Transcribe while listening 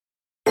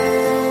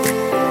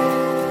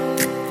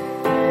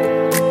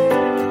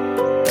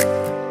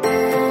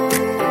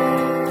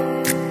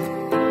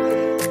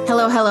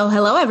Hello,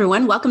 hello,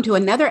 everyone. Welcome to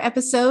another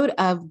episode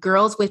of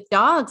Girls with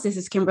Dogs. This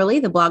is Kimberly,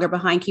 the blogger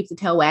behind Keep the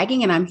Tail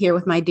Wagging, and I'm here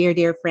with my dear,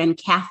 dear friend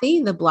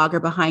Kathy, the blogger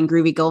behind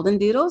Groovy Golden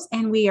Doodles,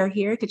 and we are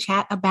here to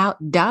chat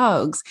about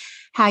dogs.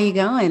 How you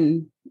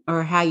going,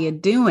 or how you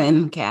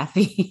doing,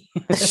 Kathy?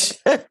 It's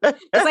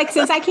like,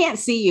 since I can't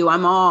see you,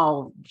 I'm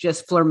all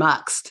just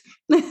flummoxed.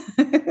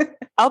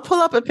 I'll pull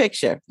up a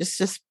picture.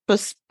 Just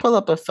pull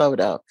up a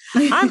photo.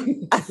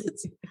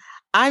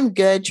 I'm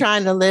good,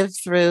 trying to live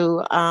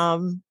through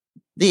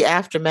the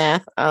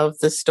aftermath of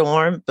the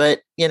storm,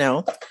 but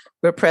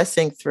we're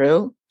pressing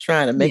through,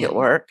 trying to make it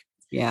work.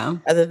 Yeah.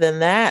 Other than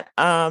that,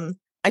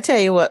 I tell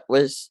you what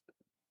was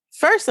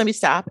first. Let me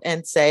stop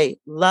and say,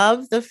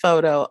 love the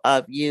photo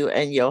of you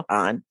and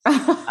Johan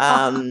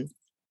on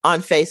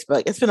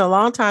Facebook. It's been a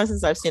long time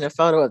since I've seen a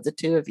photo of the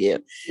two of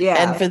you. Yeah.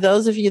 And for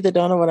those of you that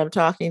don't know what I'm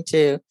talking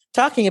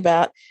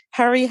about,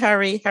 hurry,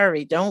 hurry,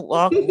 hurry. Don't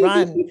walk,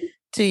 run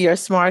to your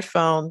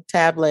smartphone,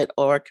 tablet,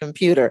 or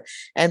computer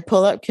and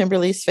pull up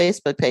Kimberly's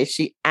Facebook page.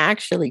 She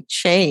actually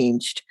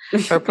changed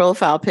her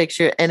profile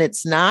picture, and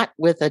it's not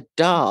with a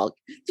dog.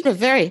 It's a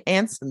very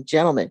handsome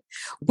gentleman,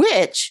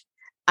 which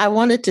I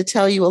wanted to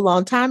tell you a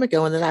long time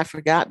ago, and then I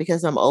forgot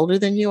because I'm older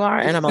than you are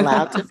and I'm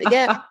allowed to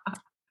forget.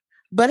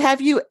 But have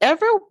you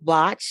ever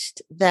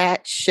watched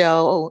that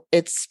show?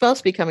 It's supposed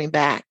to be coming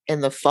back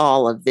in the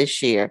fall of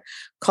this year,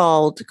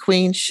 called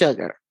Queen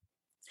Sugar.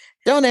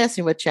 Don't ask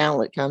me what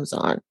channel it comes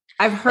on.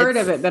 I've heard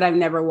of it, but I've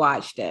never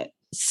watched it.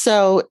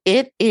 So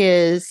it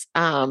is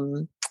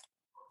about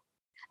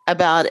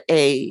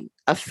a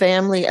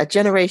family, a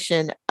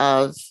generation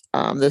of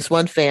this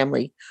one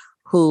family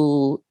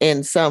who,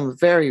 in some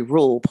very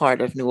rural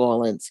part of New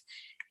Orleans,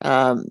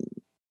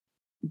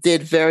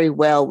 did very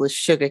well with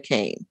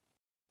sugarcane.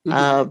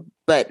 Mm-hmm.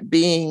 But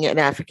being an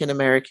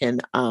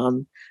African-American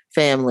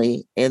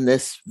family in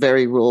this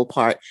very rural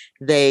part,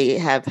 they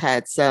have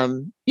had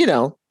some,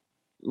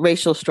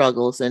 racial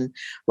struggles and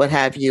what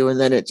have you. And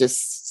then it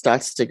just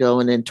starts to go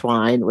and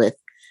entwine with,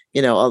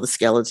 all the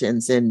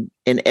skeletons in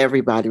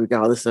everybody,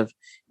 regardless of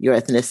your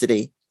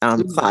ethnicity,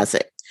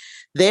 closet.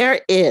 There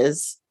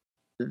is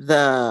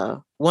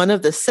one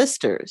of the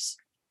sisters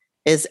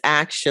is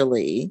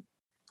actually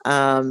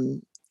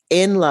in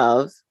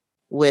love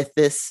with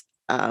this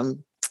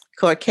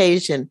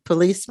Caucasian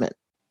policeman.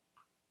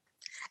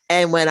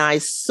 And when I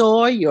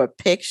saw your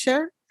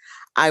picture,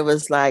 I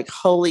was like,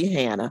 holy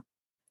Hannah,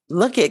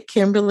 look at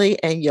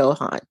Kimberly and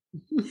Johan.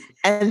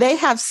 And they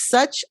have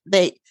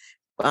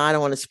I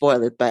don't want to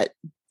spoil it, but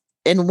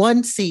in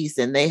one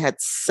season, they had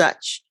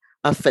such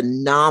a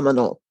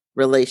phenomenal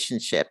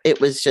relationship.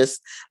 It was just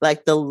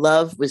like the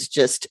love was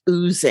just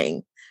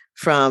oozing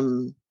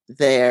from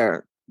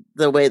the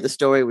way the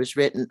story was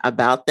written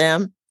about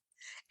them.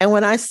 And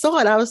when I saw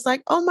it, I was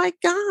like, oh my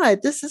God,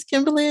 this is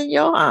Kimberly and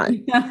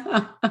Johan.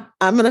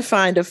 I'm going to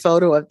find a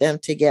photo of them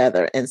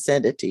together and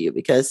send it to you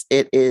because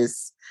it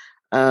is,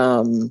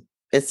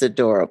 it's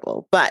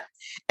adorable. But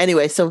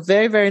anyway, so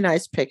very, very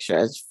nice picture.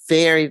 I was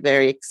very,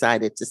 very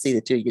excited to see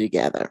the two of you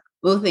together.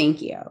 Well,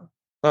 thank you.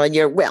 Well, and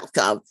you're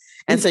welcome.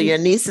 And so your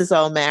niece is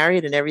all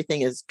married and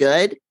everything is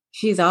good.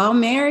 She's all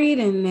married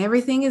and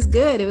everything is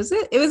good. It was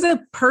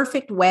a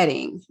perfect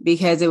wedding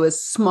because it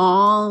was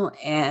small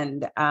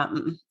and,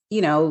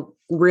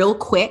 real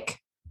quick.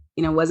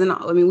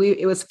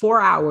 It was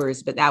 4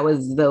 hours, but that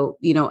was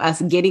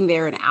us getting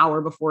there an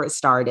hour before it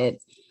started.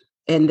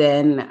 And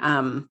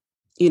then,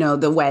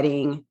 the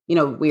wedding,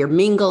 we were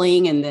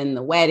mingling, and then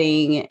the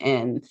wedding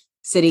and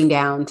sitting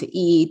down to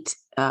eat,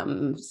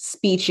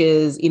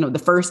 speeches,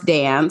 the first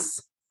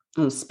dance,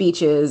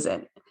 speeches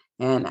and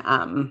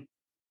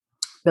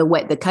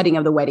the cutting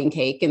of the wedding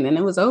cake. And then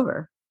it was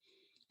over.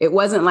 It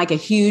wasn't like a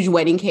huge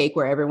wedding cake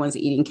where everyone's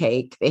eating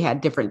cake. They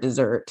had different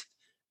dessert.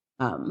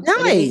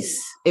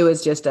 Nice. It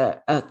was just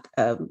a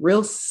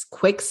real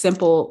quick,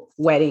 simple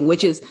wedding,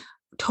 which is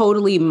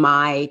totally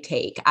my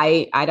take.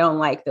 I don't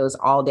like those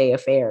all day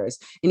affairs.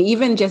 And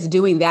even just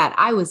doing that,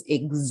 I was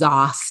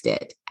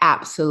exhausted,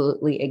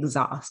 absolutely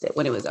exhausted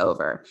when it was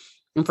over.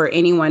 And for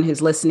anyone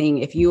who's listening,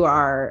 if you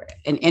are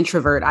an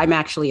introvert, I'm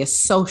actually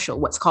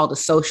what's called a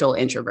social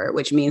introvert,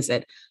 which means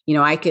that,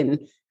 I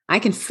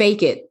can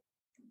fake it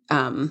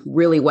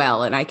really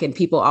well. And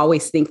people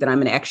always think that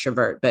I'm an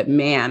extrovert, but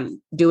man,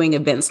 doing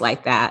events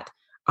like that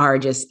are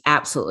just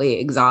absolutely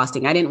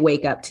exhausting. I didn't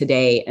wake up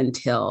today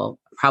until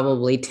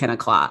probably 10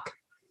 o'clock.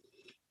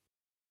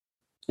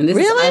 And this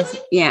really? is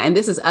us, yeah. And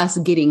this is us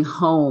getting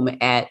home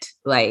at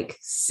like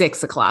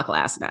 6 o'clock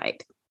last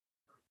night.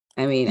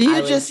 I mean, do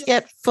you just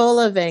get full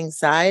of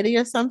anxiety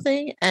or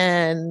something?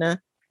 And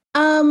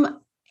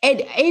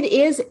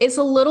it's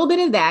a little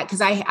bit of that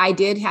because I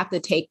did have to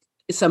take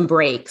some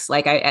breaks.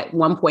 Like at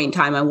one point in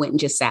time, I went and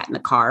just sat in the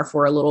car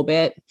for a little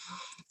bit.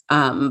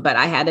 But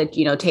I had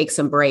to, take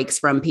some breaks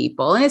from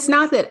people. And it's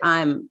not that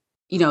I'm,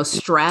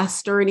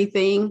 stressed or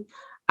anything.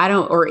 I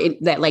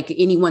don't, that like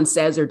anyone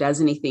says or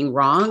does anything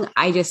wrong.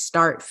 I just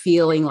start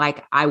feeling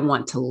like I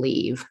want to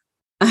leave.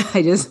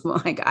 I just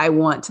like,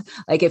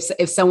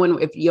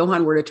 if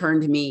Johan were to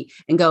turn to me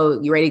and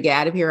go, you ready to get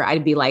out of here?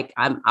 I'd be like,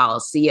 I'll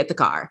see you at the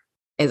car.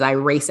 as I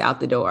race out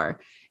the door.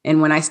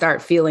 And when I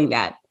start feeling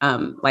that,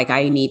 like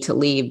I need to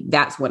leave,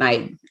 that's when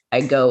I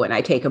go and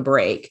I take a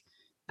break.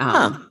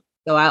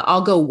 So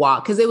I'll go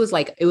walk, because it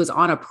was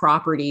on a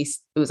property.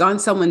 It was on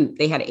someone,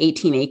 they had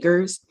 18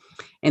 acres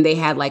and they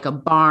had like a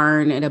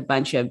barn and a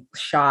bunch of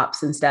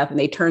shops and stuff. And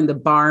they turned the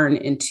barn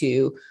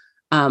into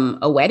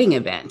a wedding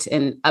event.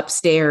 And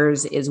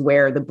upstairs is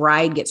where the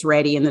bride gets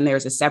ready. And then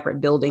there's a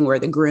separate building where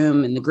the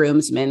groom and the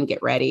groomsmen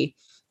get ready.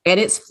 And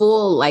it's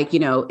full, like,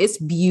 it's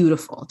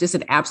beautiful. Just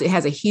it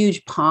has a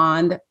huge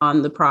pond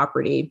on the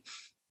property,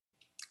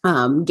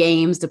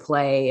 games to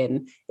play.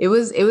 And it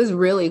was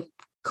really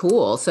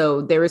cool.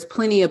 So there was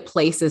plenty of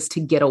places to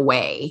get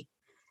away.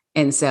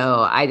 And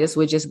so I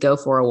would just go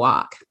for a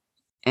walk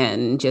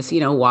and just,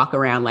 walk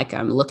around like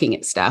I'm looking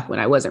at stuff, when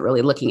I wasn't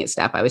really looking at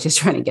stuff. I was just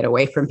trying to get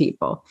away from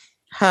people.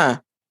 Yeah,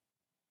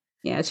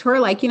 it's for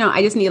like,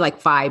 I just need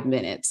like 5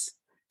 minutes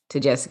to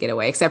just get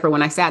away. Except for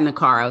when I sat in the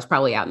car, I was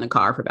probably out in the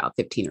car for about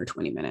 15 or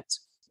 20 minutes.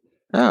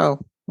 Oh,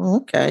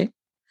 okay.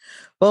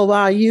 Well,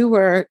 while you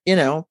were,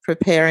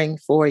 preparing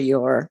for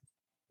your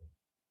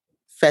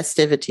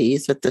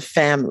festivities with the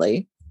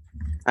family,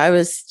 I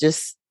was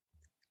just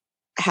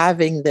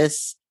having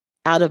this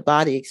out of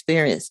body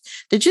experience.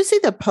 Did you see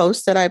the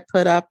post that I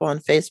put up on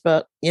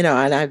Facebook? And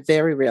I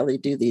very rarely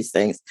do these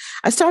things.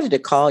 I started to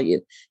call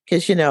you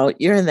because,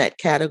 you're in that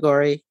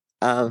category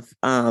of,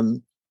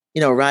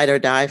 ride or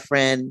die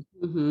friend,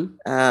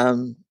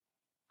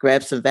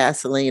 grab some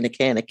Vaseline, a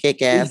can of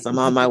Kick-Ass, I'm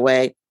on my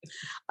way.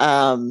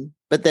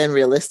 But then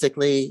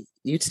realistically,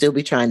 you'd still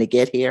be trying to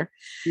get here.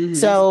 Mm-hmm.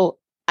 So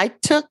I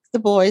took the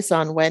boys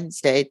on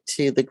Wednesday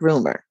to the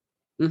groomer.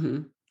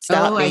 Mm-hmm.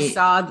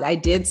 I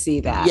did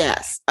see that.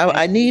 Yes.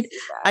 I need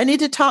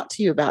to talk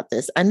to you about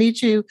this.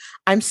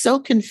 I'm so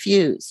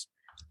confused.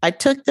 I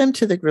took them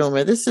to the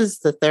groomer. This is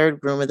the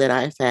third groomer that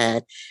I've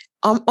had.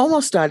 I'm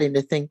almost starting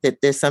to think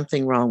that there's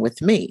something wrong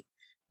with me,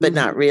 but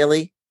not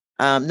really.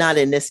 Not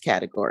in this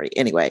category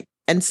anyway.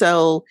 And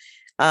so,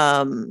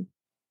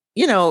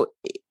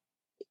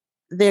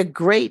 they're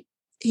great.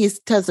 He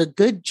does a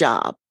good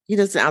job. He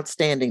does an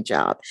outstanding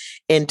job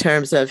in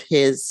terms of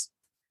his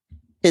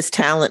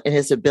talent and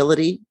his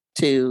ability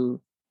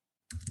to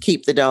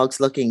keep the dogs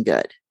looking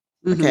good.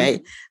 Okay.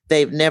 Mm-hmm.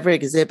 They've never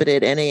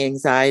exhibited any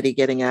anxiety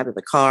getting out of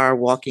the car,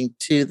 walking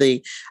to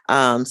the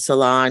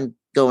salon,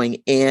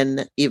 going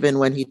in, even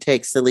when he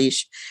takes the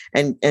leash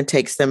and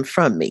takes them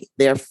from me.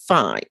 They're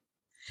fine.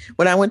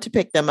 When I went to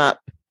pick them up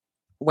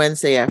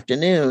Wednesday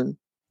afternoon,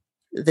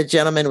 the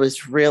gentleman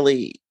was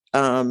really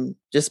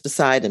just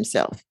beside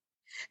himself.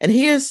 And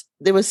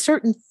there were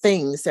certain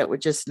things that were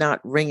just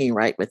not ringing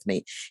right with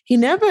me. He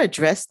never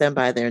addressed them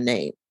by their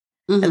name.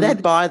 Mm-hmm. And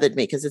that bothered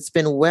me because it's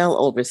been well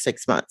over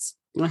 6 months.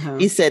 Uh-huh.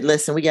 He said,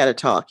 listen, we got to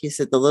talk. He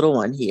said, the little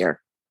one here.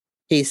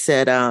 He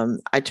said,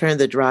 I turned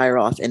the dryer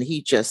off and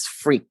he just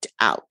freaked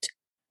out.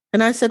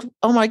 And I said,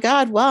 oh my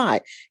God,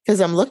 why?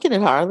 Because I'm looking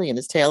at Harley and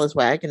his tail is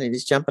wagging and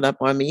he's jumping up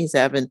on me. He's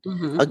having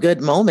a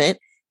good moment.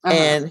 Uh-huh.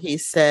 And he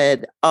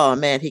said, oh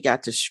man, he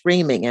got to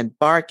screaming and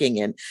barking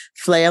and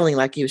flailing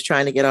like he was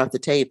trying to get off the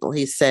table.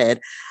 He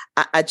said,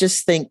 I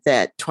just think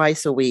that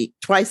twice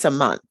a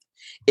month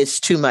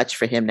is too much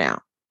for him now.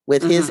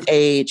 With his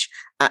age,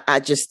 I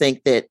just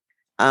think that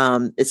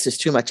it's just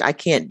too much. I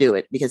can't do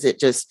it because it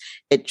just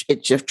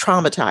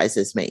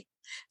traumatizes me.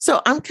 So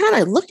I'm kind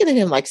of looking at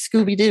him like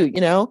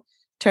Scooby-Doo,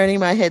 turning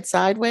my head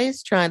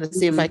sideways, trying to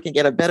see if I can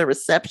get a better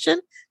reception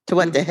to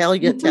what the hell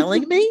you're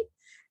telling me.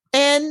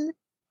 And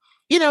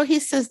he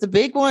says the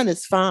big one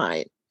is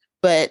fine,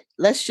 but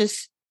let's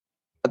just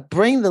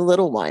bring the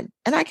little one.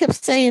 And I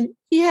kept saying,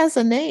 he has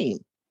a name.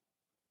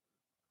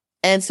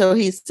 And so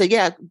he said,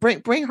 yeah,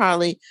 bring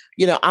Harley,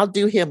 I'll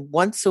do him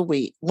once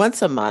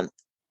a month.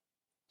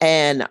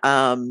 And,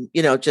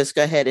 just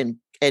go ahead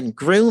and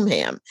groom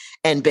him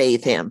and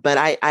bathe him. But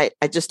I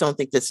just don't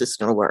think this is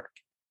going to work.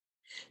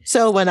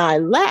 So when I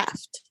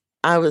left,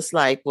 I was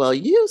like, well,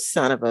 you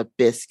son of a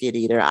biscuit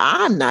eater,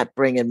 I'm not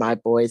bringing my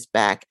boys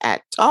back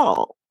at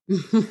all.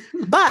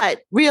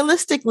 But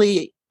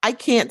realistically, I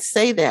can't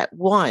say that.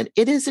 One,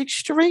 it is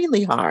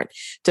extremely hard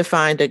to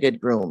find a good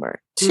groomer.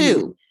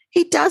 Two,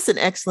 he does an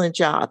excellent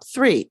job.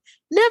 Three,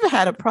 never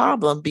had a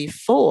problem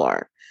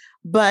before.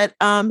 But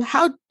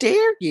how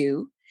dare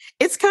you?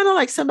 It's kind of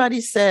like somebody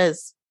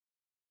says,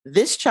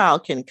 this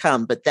child can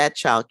come, but that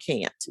child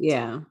can't.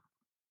 Yeah.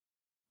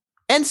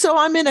 And so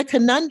I'm in a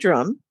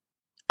conundrum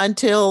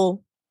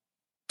until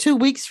 2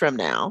 weeks from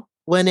now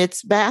when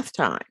it's bath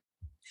time.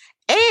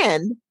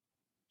 And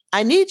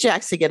I need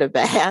Jax to get a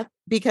bath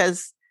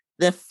because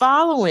the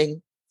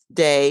following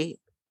day,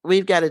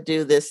 we've got to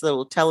do this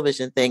little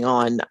television thing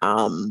on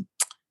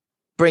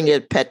Bring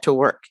Your Pet to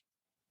Work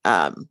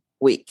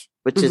week,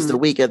 which is the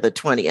week of the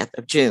 20th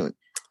of June.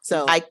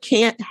 So I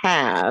can't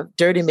have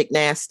Dirty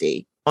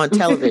McNasty on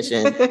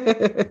television.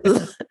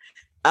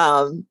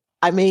 I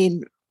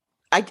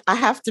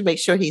have to make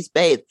sure he's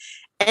bathed.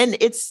 And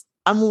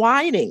I'm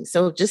whining.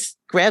 So just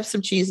grab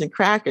some cheese and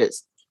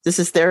crackers. This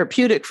is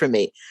therapeutic for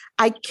me.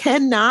 I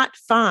cannot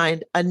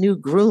find a new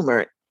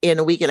groomer in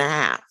a week and a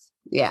half.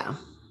 Yeah.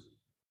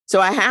 So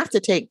I have to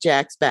take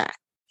Jax back.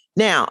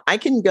 Now, I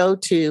can go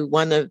to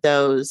one of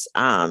those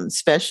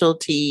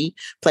specialty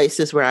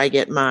places where I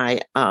get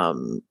my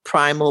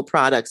primal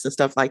products and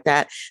stuff like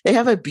that. They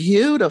have a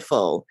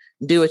beautiful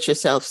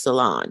do-it-yourself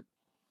salon.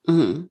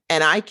 Mm-hmm.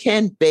 And I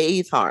can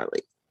bathe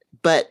Harley,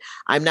 but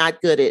I'm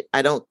not good at,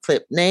 I don't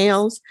clip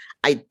nails.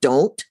 I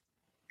don't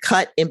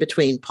cut in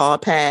between paw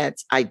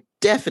pads. I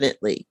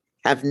definitely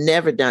have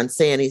never done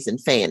sannies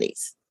and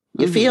fannies.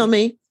 You feel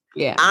me?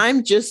 Yeah.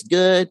 I'm just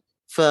good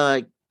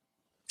for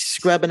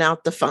scrubbing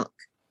out the funk.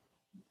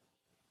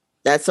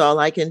 That's all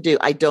I can do.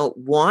 I don't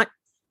want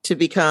to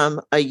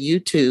become a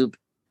YouTube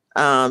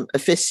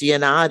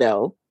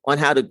aficionado on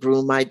how to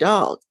groom my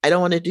dog. I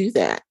don't want to do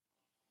that.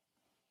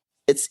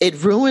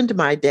 It ruined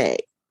my day.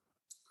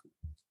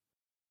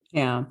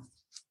 Yeah.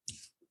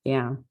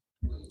 Yeah.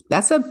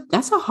 That's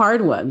a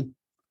hard one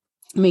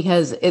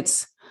because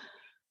it's,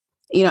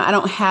 I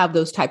don't have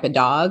those type of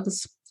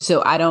dogs.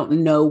 So I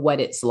don't know what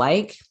it's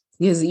like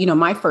because,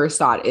 my first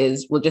thought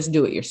is, well, just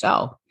do it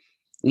yourself,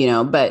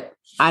 but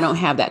I don't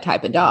have that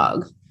type of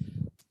dog,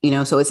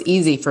 so it's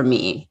easy for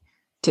me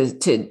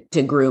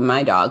to groom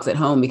my dogs at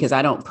home because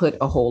I don't put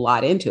a whole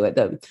lot into it.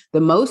 The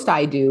most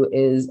I do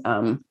is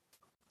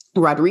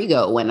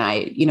Rodrigo when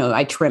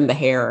I trim the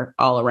hair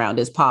all around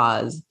his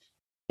paws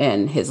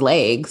and his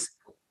legs,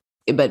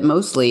 but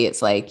mostly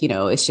it's like,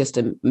 it's just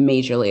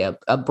majorly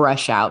a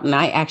brush out. And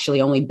I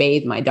actually only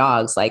bathe my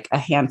dogs like a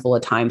handful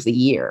of times a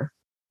year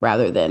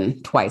rather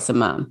than twice a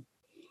month.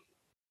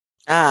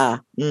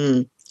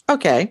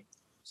 Okay.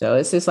 So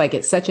it's just like,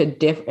 it's a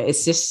different,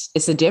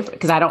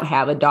 because I don't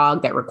have a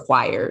dog that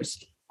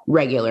requires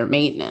regular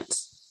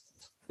maintenance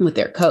with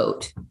their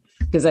coat.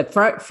 Because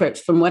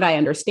from what I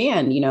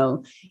understand,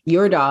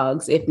 your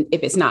dogs, if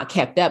it's not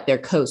kept up, their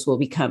coats will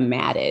become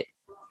matted.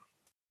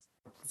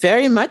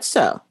 Very much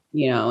so.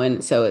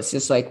 And so it's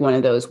just like one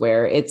of those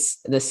where it's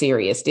the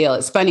serious deal.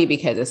 It's funny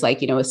because it's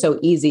like, it's so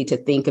easy to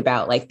think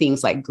about like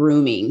things like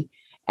grooming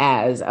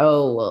as,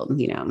 oh, well,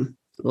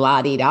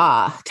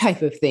 la-di-da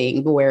type of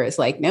thing, but where it's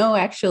like, no,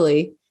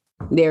 actually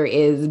there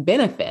is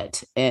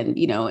benefit. And,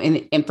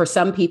 and for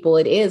some people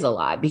it is a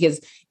lot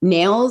because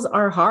nails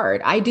are hard.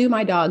 I do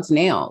my dog's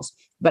nails,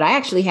 but I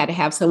actually had to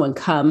have someone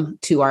come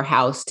to our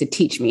house to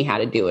teach me how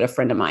to do it. A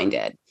friend of mine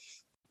did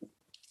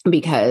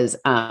because,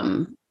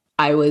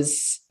 I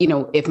was,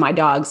 if my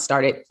dogs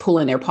started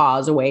pulling their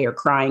paws away or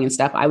crying and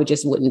stuff, I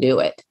wouldn't do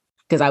it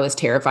because I was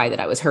terrified that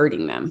I was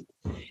hurting them.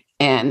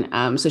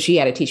 And so she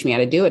had to teach me how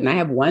to do it. And I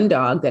have one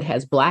dog that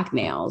has black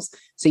nails,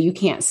 so you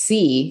can't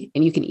see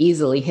and you can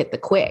easily hit the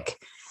quick.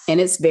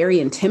 And it's very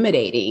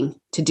intimidating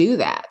to do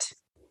that.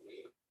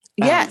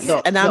 Yes.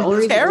 And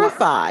I'm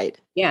terrified.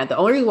 The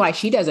only reason why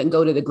she doesn't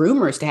go to the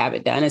groomers to have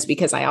it done is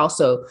because I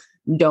also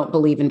don't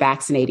believe in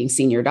vaccinating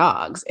senior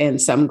dogs.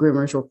 And some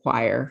groomers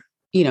require,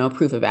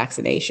 proof of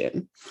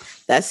vaccination.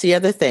 That's the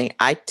other thing.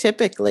 I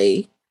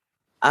typically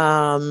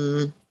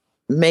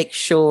make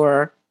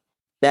sure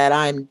that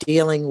I'm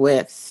dealing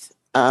with,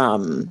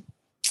 I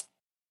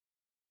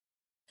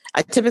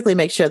typically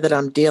make sure that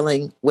I'm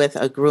dealing with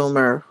a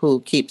groomer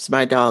who keeps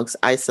my dogs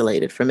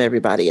isolated from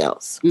everybody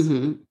else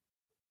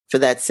for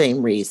that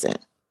same reason.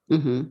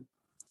 Mm-hmm.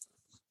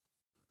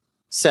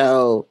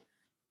 So,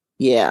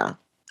 yeah,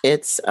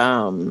 it's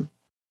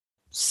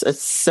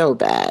so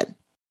bad.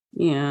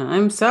 Yeah,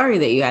 I'm sorry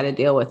that you had to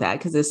deal with that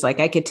because it's like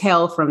I could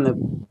tell from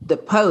the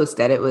post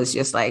that it was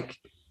just like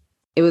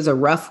it was a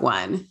rough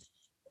one.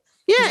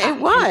 Yeah, it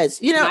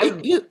was.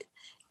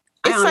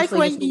 I like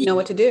when you know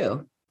what to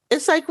do.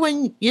 It's like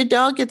when your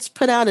dog gets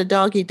put out of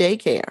doggy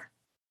daycare.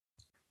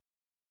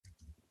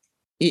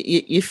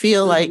 You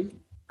feel like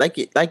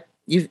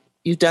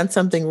you've done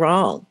something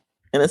wrong,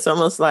 and it's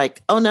almost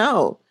like, oh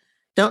no,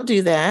 don't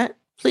do that.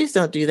 Please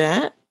don't do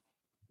that.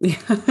 Yeah,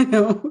 I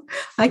know.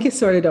 I just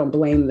sort of don't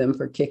blame them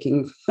for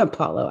kicking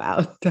Apollo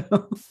out,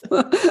 though.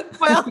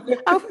 Well,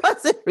 I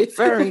wasn't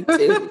referring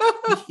to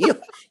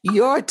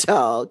your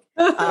dog.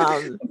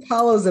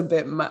 Apollo's a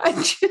bit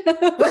much.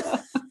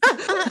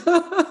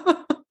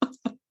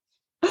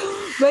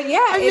 But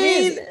yeah,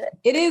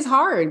 it is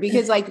hard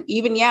because like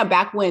even,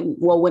 back when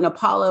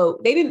Apollo,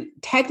 they didn't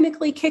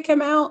technically kick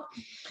him out.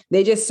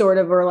 They just sort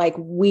of were like,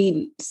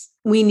 we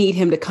need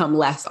him to come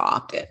less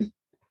often.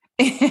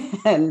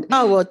 And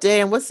oh, well,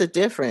 damn, what's the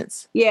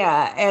difference?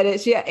 Yeah. And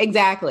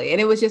exactly. And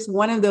it was just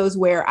one of those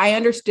where I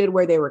understood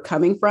where they were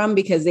coming from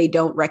because they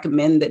don't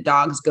recommend that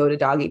dogs go to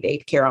doggy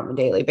daycare on a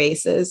daily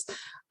basis.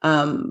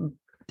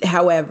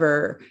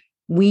 However,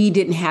 we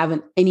didn't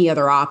have any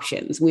other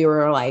options. We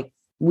were like,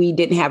 we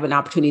didn't have an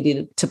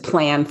opportunity to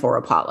plan for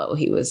Apollo.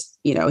 He was,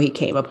 he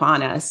came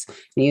upon us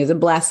and he was a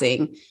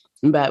blessing,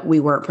 but we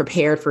weren't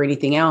prepared for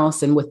anything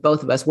else. And with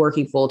both of us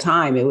working full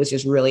time, it was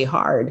just really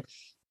hard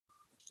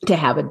to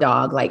have a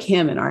dog like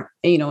him in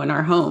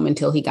our home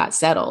until he got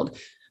settled.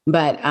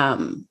 But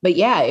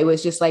yeah, it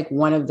was just like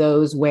one of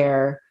those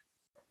where,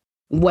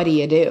 what do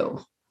you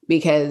do?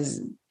 Because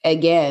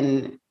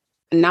again,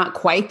 not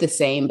quite the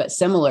same, but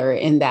similar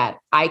in that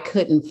I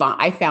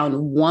found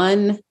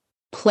one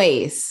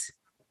place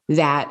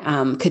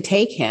that could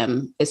take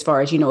him as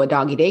far as, a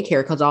doggy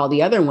daycare, because all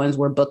the other ones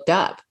were booked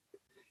up.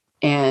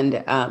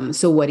 And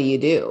so what do you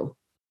do?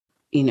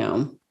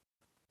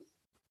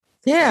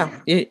 Yeah,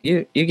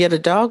 you get a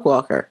dog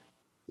walker.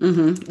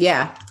 Mm-hmm.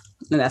 Yeah,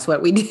 and that's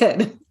what we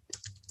did.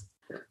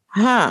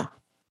 Huh.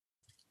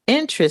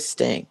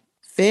 Interesting.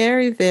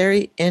 Very,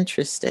 very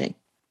interesting.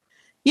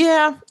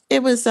 Yeah,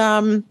 it was.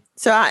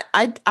 So I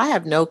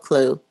have no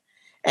clue,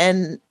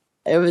 and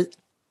it was.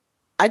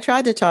 I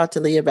tried to talk to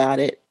Lee about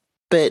it,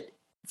 but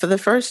for the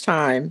first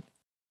time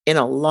in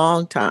a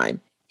long time,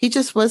 he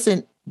just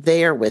wasn't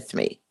there with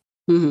me.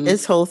 Mm-hmm.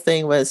 His whole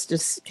thing was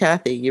just,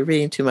 Kathy, you're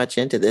reading too much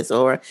into this,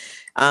 or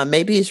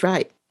maybe he's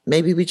right.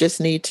 Maybe we just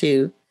need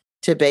to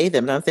bathe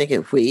him. And I'm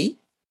thinking, we,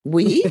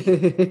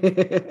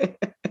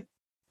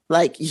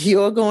 like,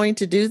 you're going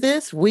to do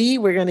this?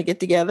 We're going to get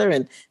together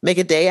and make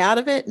a day out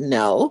of it?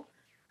 No.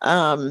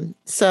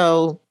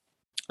 So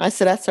I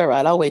said, that's all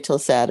right. I'll wait till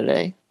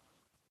Saturday.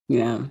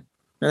 Yeah.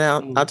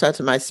 And I'll talk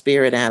to my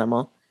spirit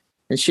animal,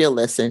 and she'll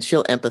listen.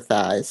 She'll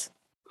empathize.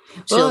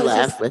 She'll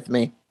laugh with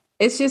me.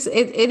 It's just,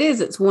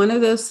 it's one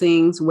of those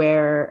things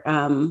where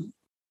I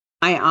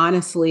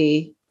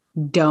honestly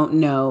don't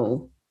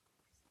know,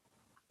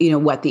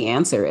 what the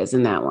answer is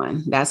in that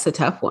one. That's the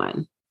tough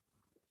one.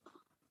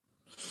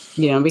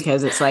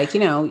 Because it's like,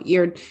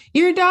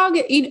 your dog,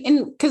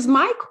 and because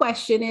my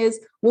question is,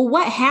 well,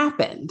 what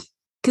happened?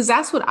 Because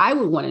that's what I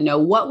would want to know.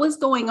 What was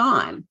going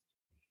on?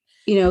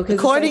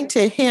 According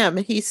to him,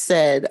 he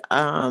said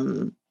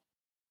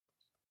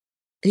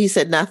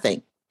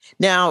nothing.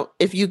 Now,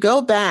 if you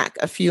go back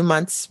a few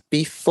months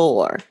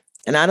before,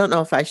 and I don't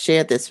know if I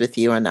shared this with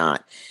you or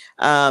not,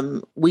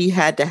 we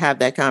had to have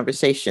that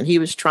conversation. He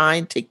was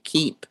trying to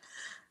keep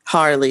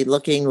Harley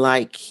looking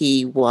like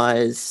he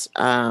was,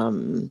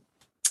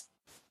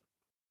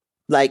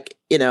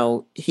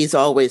 he's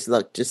always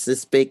looked just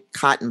this big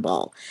cotton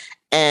ball.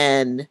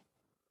 And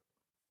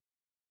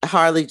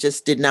Harley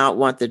just did not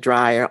want the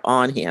dryer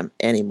on him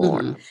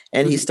anymore. Mm-hmm.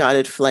 And he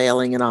started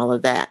flailing and all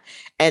of that.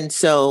 And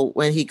so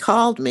when he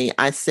called me,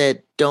 I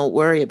said, don't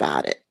worry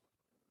about it.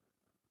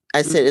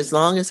 I said, as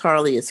long as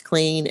Harley is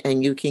clean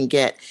and you can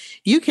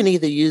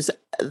either use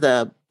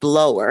the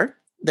blower,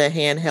 the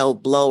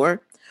handheld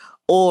blower,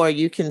 or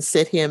you can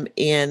sit him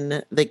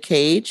in the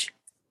cage,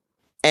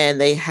 and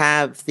they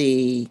have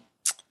the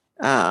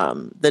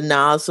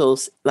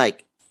nozzles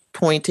like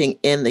pointing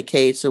in the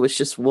cage. So it's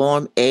just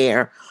warm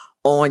air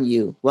on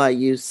you while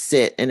you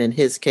sit, and in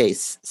his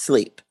case,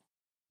 sleep.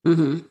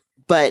 Mm-hmm.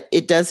 But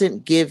it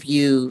doesn't give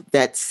you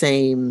that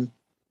same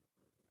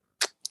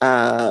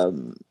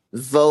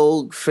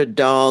Vogue for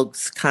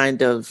dogs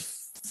kind of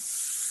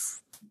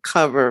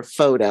cover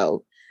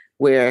photo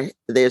where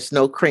there's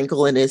no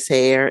crinkle in his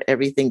hair.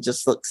 Everything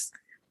just looks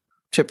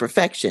to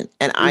perfection.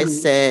 And I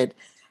said,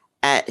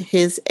 at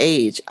his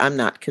age, I'm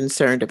not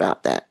concerned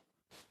about that.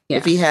 Yeah.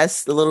 If he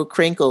has the little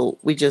crinkle,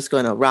 we're just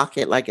going to rock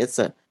it like it's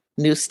a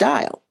new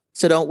style.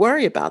 So don't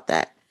worry about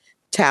that.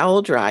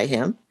 Towel dry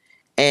him.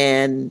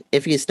 And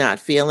if he's not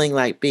feeling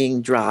like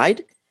being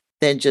dried,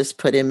 then just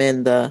put him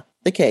in the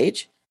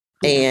cage,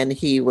 and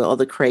he will,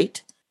 the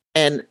crate,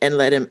 and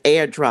let him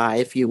air dry,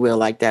 if you will,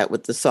 like that,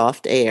 with the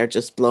soft air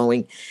just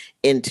blowing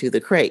into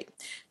the crate.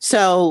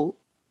 So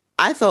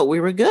I thought we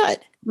were good.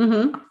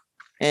 Mm-hmm.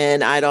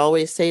 And I'd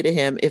always say to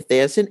him, if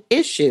there's an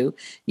issue,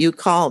 you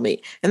call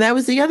me. And that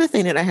was the other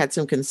thing that I had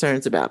some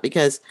concerns about,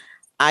 because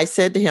I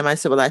said to him,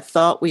 well, I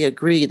thought we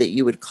agreed that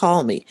you would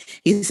call me.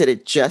 He said,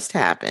 it just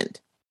happened.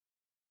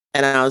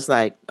 And I was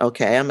like,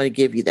 okay, I'm going to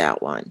give you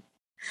that one.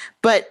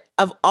 But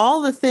of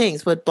all the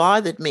things, what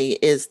bothered me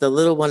is the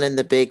little one and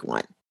the big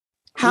one.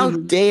 How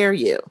dare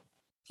you?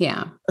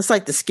 Yeah. It's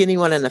like the skinny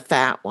one and the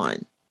fat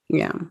one.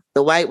 Yeah.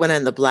 The white one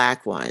and the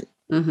black one.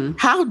 Mm-hmm.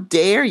 How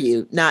dare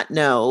you not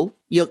know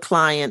your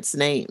clients'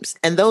 names?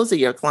 And those are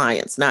your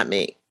clients, not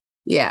me.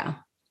 Yeah.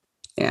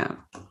 Yeah.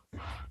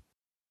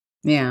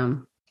 Yeah.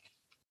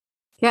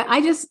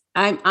 Yeah.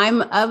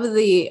 I'm of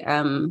the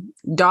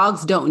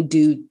dogs don't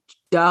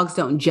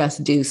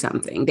just do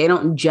something. They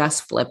don't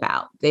just flip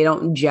out. They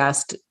don't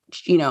just,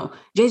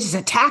 just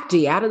attack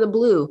you out of the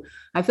blue.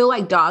 I feel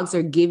like dogs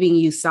are giving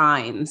you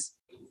signs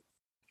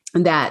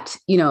that,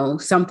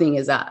 something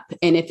is up.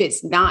 And if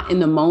it's not in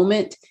the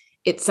moment,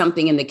 it's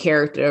something in the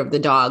character of the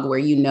dog where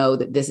you know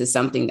that this is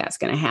something that's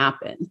going to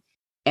happen.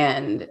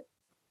 And,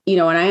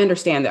 and I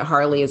understand that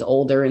Harley is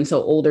older. And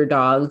so older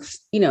dogs,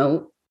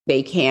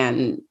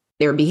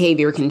 their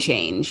behavior can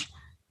change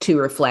to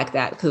reflect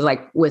that. Because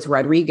like with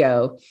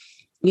Rodrigo,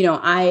 in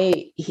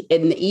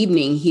the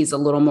evening, he's a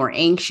little more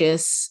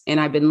anxious, and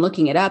I've been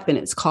looking it up, and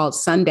it's called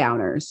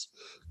sundowners,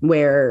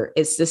 where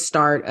it's the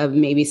start of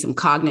maybe some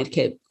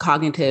cognitive,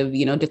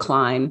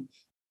 decline.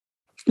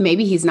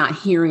 Maybe he's not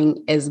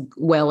hearing as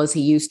well as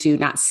he used to,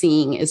 not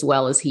seeing as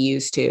well as he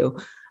used to.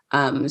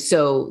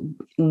 So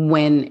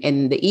when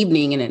in the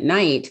evening and at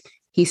night,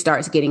 he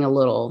starts getting a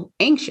little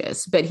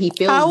anxious, but he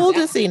feels. How old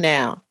is he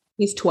now?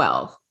 He's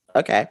 12.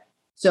 Okay.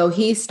 So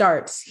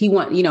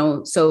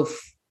so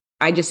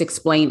I just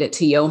explained it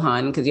to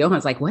Johan because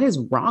Johan's like, what is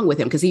wrong with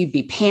him? Because he'd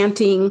be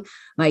panting,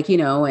 like,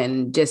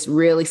 and just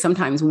really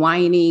sometimes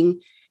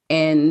whining.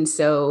 And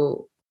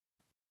so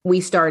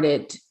we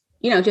started,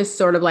 just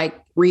sort of like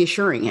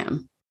reassuring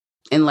him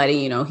and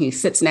letting, he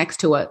sits next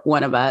to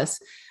one of us.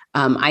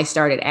 I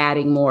started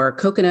adding more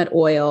coconut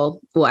oil.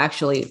 Well,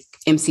 actually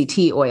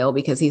MCT oil,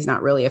 because he's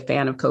not really a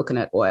fan of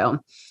coconut oil,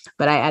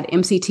 but I add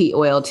MCT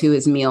oil to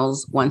his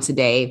meals once a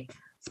day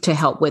to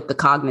help with the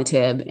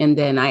cognitive. And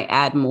then I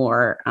add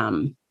more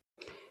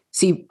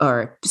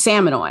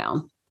salmon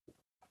oil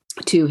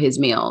to his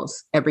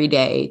meals every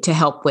day to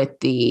help with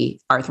the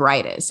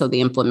arthritis, so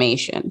the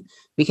inflammation,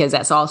 because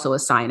that's also a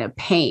sign of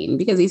pain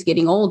because he's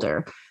getting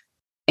older.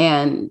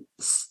 And,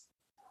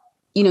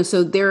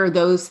 so there are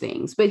those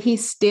things, but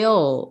he's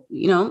still,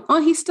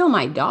 he's still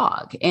my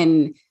dog.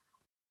 And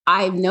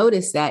I've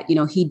noticed that,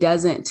 he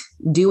doesn't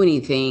do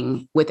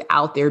anything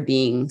without there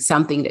being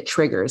something that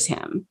triggers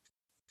him.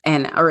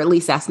 Or at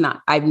least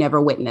I've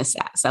never witnessed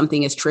that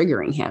something is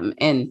triggering him.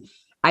 And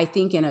I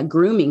think in a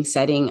grooming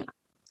setting,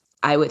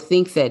 I would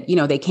think that,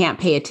 they can't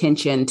pay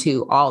attention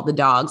to all the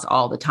dogs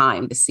all the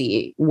time to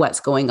see what's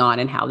going on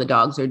and how the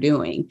dogs are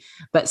doing.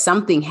 But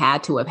something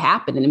had to have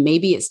happened. And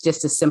maybe it's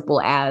just as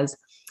simple as,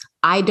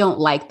 I don't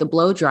like the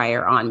blow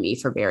dryer on me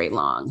for very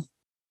long.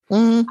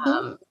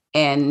 Mm-hmm.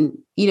 And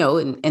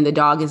the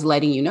dog is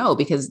letting you know,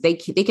 because they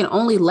can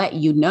only let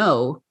you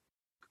know,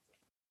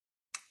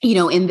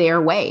 in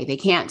their way. They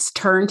can't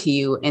turn to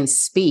you and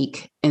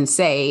speak and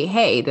say,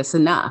 hey, that's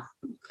enough,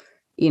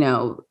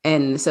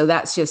 and so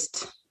that's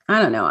just, I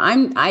don't know.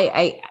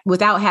 I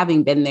without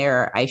having been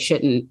there, I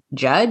shouldn't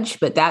judge,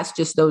 but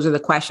those are the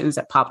questions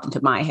that popped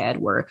into my head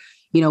where,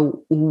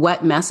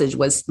 what message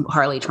was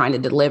Harley trying to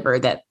deliver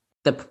that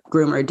the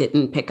groomer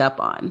didn't pick up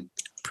on?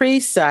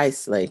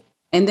 Precisely.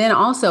 And then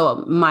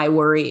also my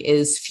worry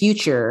is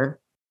future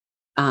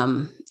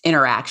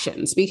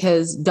interactions,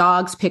 because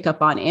dogs pick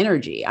up on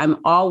energy. I'm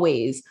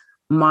always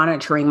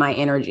monitoring my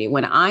energy.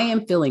 When I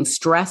am feeling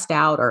stressed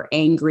out or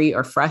angry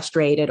or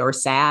frustrated or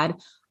sad,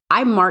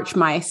 I march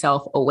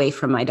myself away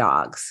from my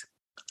dogs.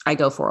 I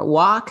go for a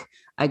walk,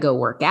 I go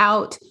work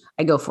out,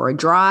 I go for a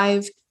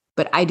drive,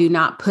 but I do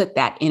not put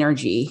that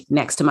energy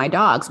next to my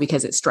dogs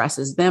because it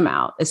stresses them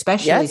out,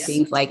 especially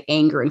things like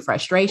anger and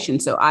frustration.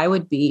 So I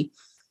would be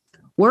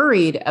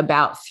worried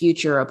about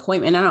future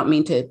appointment. I don't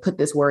mean to put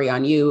this worry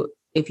on you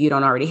if you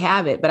don't already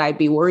have it, but I'd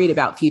be worried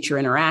about future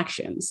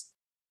interactions.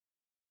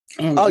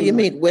 And you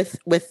mean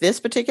with this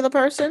particular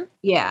person?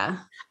 Yeah.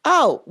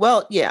 Oh,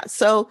 well, yeah.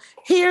 So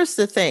here's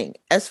the thing.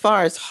 As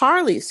far as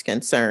Harley's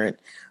concerned,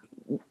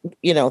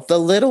 the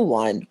little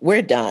one,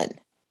 we're done.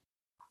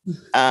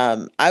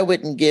 I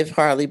wouldn't give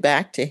Harley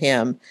back to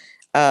him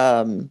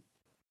for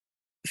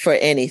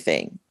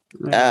anything.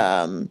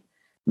 Right.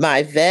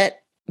 My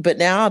vet, but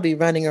now I'll be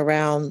running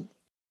around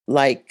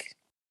like,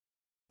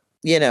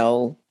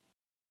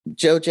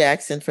 Joe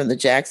Jackson from the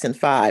Jackson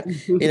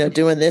 5,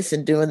 doing this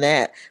and doing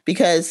that,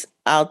 because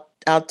I'll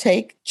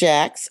take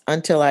Jax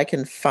until I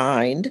can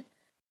find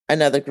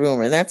another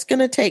groomer. And that's going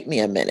to take me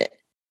a minute,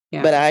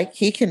 but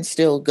he can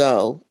still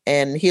go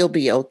and he'll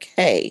be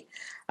okay.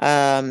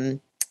 Harley,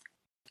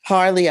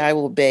 I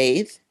will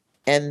bathe,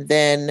 and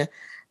then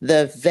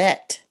the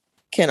vet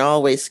can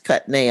always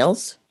cut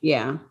nails.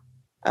 Yeah.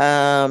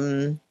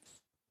 I'll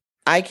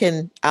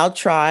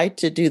try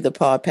to do the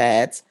paw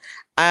pads.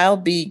 I'll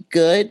be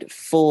good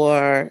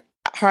for,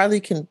 Harley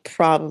can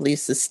probably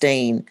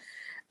sustain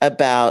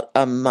about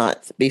a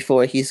month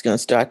before he's going to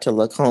start to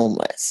look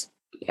homeless.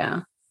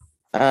 Yeah.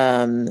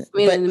 In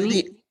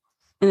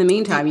the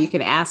meantime, you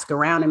can ask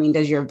around.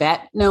 Does your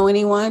vet know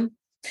anyone?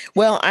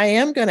 Well, I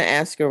am going to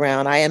ask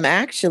around. I am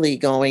actually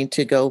going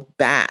to go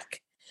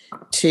back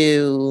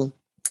to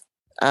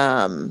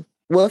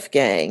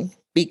Wolfgang,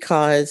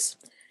 because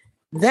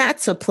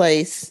that's a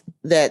place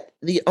that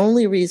the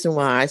only reason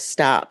why I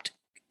stopped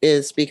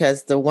is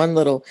because the one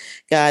little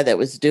guy that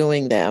was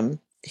doing them,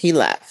 he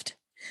left.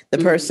 The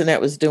person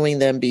that was doing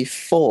them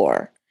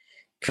before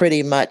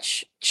pretty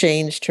much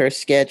changed her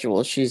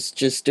schedule. She's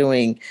just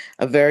doing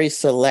a very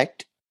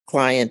select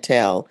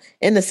clientele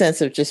in the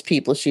sense of just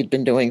people she'd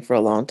been doing for a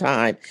long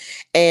time.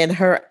 And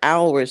her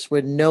hours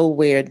were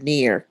nowhere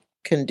near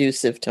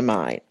conducive to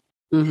mine.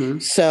 Mm-hmm.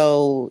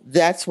 So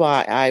that's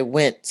why I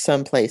went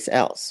someplace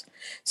else.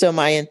 So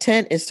my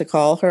intent is to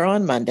call her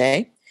on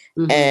Monday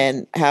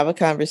and have a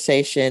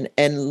conversation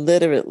and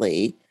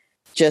literally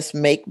just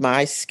make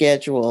my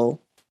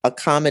schedule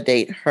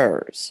accommodate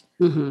hers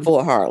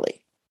for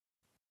Harley.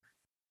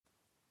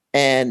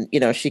 And,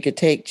 she could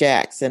take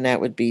Jax and that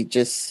would be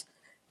just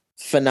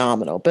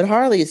phenomenal. But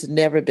Harley's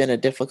never been a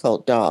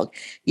difficult dog.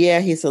 Yeah,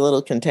 he's a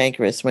little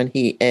cantankerous when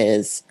he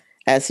is,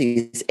 as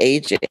he's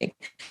aging.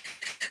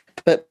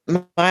 But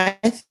my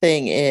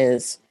thing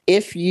is,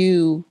 if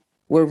you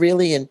were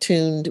really in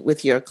tune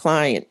with your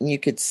client and you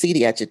could see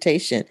the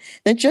agitation,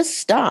 then just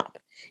stop.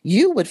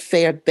 you would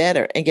fare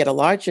better and get a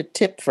larger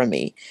tip from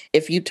me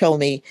if you told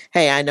me,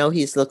 hey, I know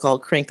he's look all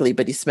crinkly,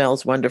 but he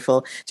smells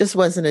wonderful. Just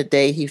wasn't a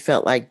day he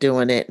felt like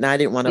doing it, and I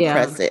didn't want to Yeah.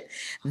 press it.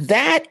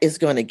 That is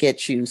going to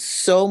get you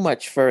so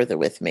much further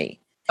with me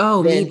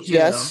Oh, me than too.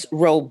 just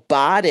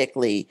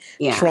robotically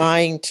Yeah.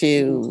 trying Me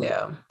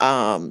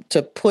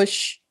to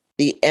push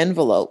the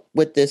envelope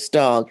with this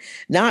dog,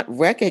 not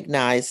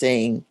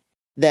recognizing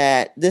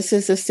that this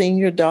is a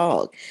senior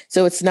dog.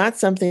 So it's not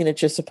something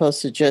that you're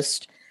supposed to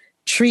just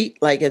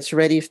treat like it's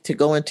ready to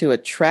go into a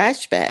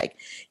trash bag.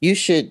 You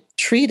should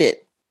treat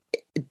it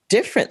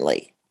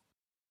differently,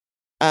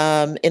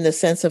 in the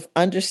sense of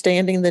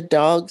understanding the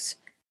dog's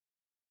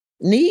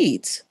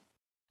needs.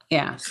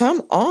 Yes.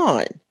 Come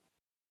on.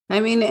 I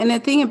mean, and the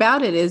thing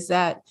about it is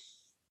that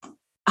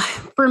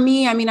for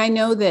me, I mean, I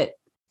know that,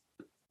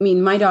 I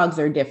mean, my dogs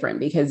are different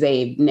because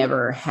they've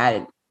never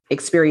had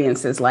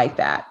experiences like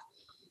that.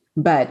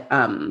 But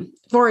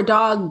for a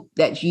dog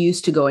that's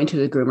used to going to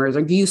the groomers or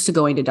used to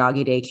going to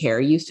doggy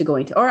daycare, used to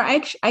going to, or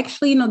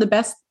actually, you know, the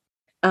best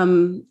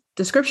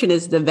description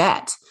is the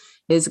vet.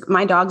 Is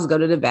my dogs go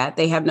to the vet.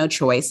 They have no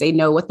choice. They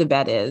know what the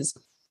vet is.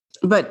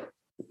 But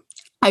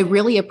I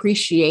really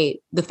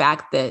appreciate the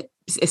fact that,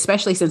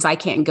 especially since I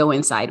can't go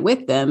inside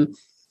with them,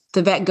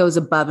 the vet goes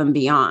above and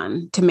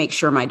beyond to make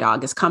sure my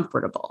dog is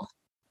comfortable,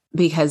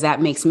 because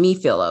that makes me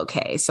feel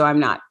okay. So I'm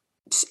not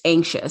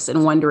anxious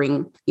and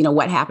wondering, you know,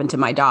 what happened to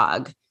my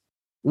dog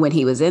when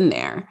he was in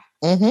there.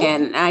 Mm-hmm.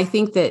 And I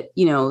think that,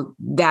 you know,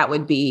 that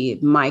would be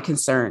my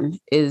concern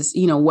is,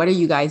 you know, what are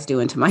you guys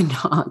doing to my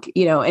dog?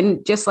 You know,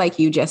 and just like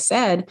you just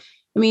said,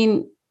 I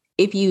mean,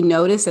 if you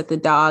notice that the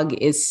dog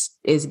is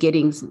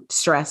getting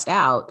stressed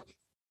out,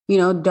 you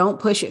know, don't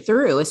push it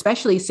through,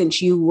 especially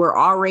since you were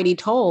already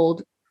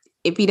told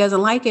if he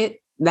doesn't like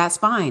it, that's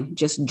fine.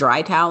 Just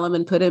dry towel him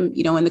and put him,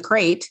 you know, in the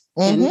crate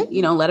and,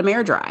 you know, let him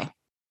air dry.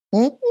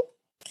 Mm-hmm.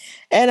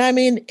 And I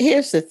mean,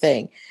 here's the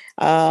thing.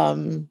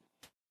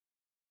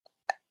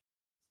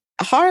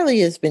 Harley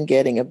has been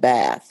getting a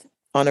bath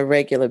on a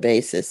regular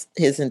basis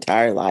his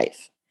entire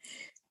life.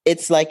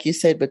 It's like you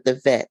said with the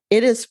vet,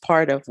 it is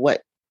part of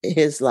what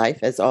his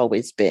life has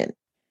always been.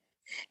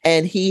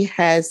 And he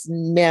has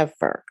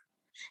never,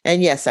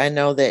 and yes, I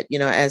know that, you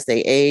know, as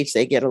they age,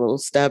 they get a little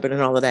stubborn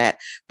and all of that,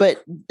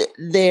 but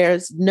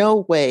there's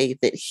no way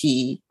that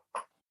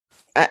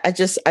I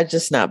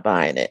just not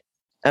buying it.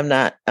 I'm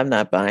not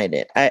buying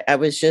it. I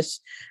was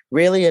just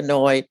really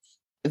annoyed,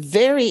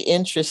 very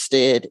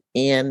interested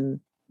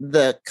in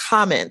the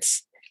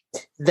comments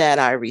that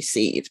I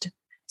received.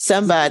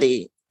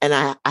 Somebody, and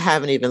I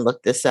haven't even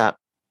looked this up,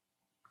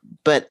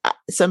 but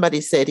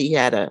somebody said he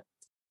had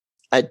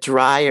a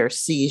dryer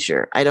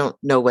seizure. I don't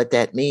know what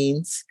that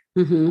means.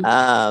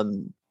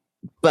 Mm-hmm.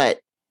 But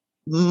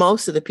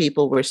most of the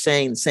people were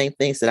saying the same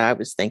things that I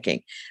was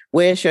thinking.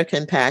 Where's your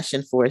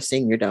compassion for a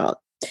senior dog?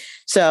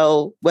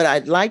 So what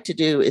I'd like to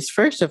do is,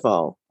 first of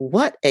all,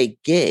 what a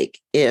gig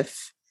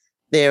if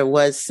there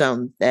was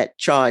some that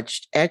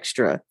charged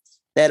extra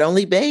that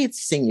only bathed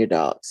senior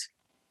dogs,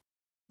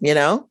 you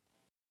know?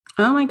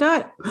 Oh my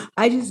God.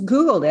 I just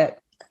Googled it.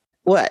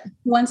 What?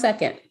 1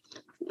 second.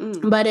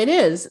 But it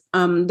is.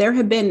 There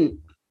have been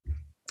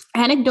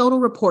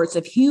anecdotal reports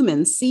of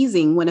humans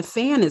seizing when a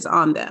fan is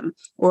on them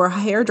or a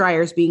hair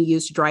dryer is being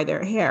used to dry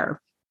their hair.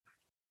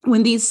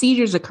 When these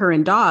seizures occur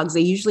in dogs, they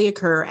usually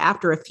occur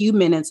after a few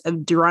minutes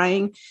of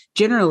drying,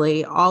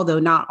 generally, although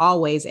not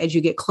always, as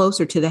you get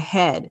closer to the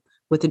head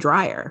with the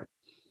dryer.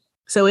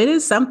 So it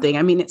is something.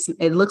 I mean,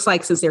 it looks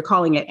like, since they're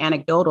calling it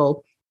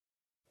anecdotal,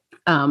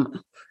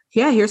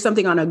 here's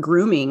something on a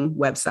grooming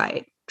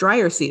website.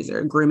 Dryer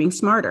seizure, grooming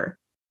smarter.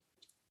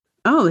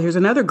 Oh, here's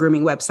another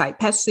grooming website,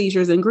 pest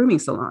seizures and grooming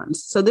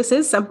salons. So this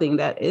is something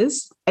that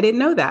is, I didn't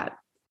know that.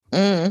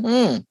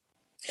 Mm-hmm.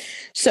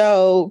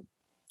 So,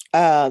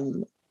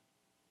 and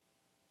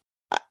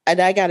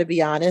I got to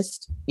be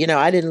honest, you know,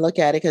 I didn't look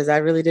at it because I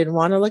really didn't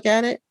want to look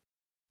at it.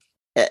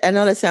 I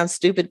know that sounds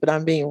stupid, but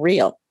I'm being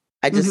real.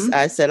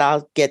 I said,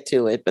 I'll get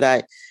to it, but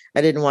I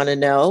didn't want to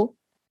know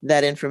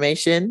that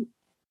information.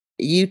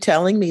 You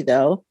telling me,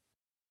 though,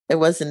 it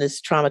wasn't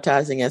as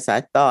traumatizing as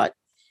I thought.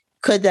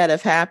 Could that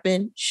have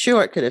happened?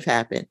 Sure, it could have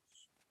happened.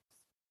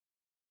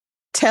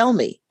 Tell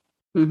me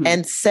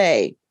and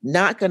say,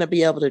 not going to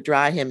be able to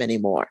dry him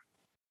anymore.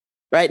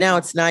 Right now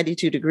it's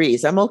 92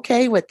 degrees. I'm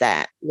okay with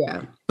that.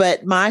 Yeah.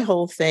 But my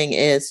whole thing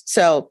is,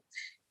 so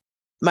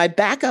my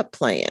backup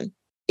plan,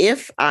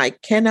 if I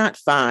cannot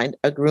find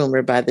a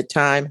groomer by the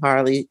time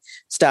Harley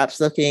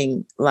stops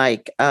looking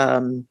like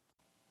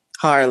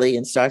Harley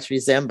and starts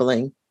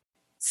resembling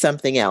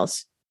something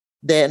else,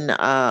 then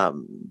I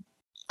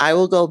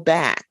will go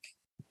back,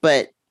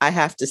 but I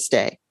have to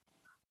stay.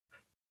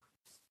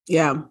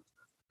 Yeah.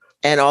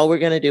 And all we're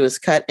going to do is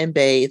cut and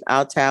bathe.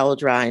 I'll towel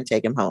dry and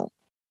take him home.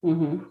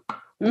 Mm-hmm.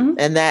 Mm-hmm.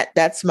 And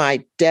that's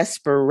my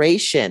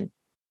desperation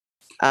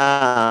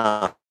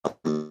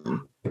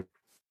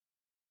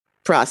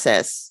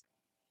process,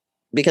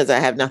 because I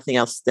have nothing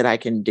else that I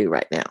can do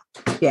right now.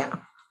 Yeah.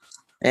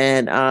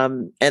 And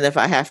if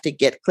I have to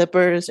get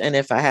clippers and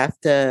if I have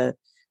to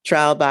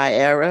trial by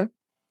error,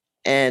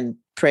 And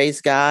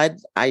praise God,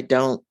 I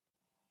don't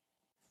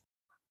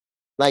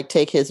like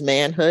take his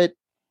manhood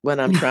when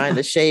I'm trying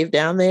to shave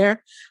down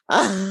there.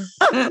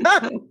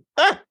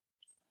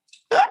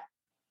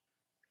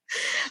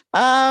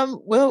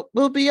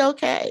 We'll be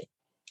okay.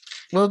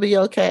 We'll be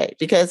okay,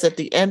 because at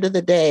the end of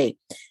the day,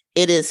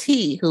 it is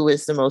he who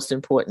is the most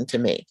important to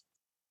me.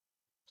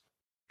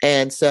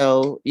 And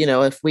so,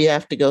 if we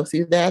have to go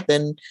through that,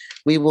 then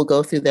we will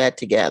go through that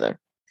together,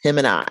 him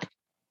and I.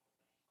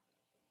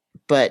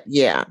 But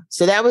yeah,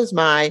 so that was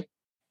that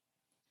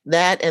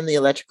and the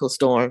electrical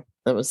storm.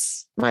 That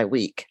was my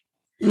week.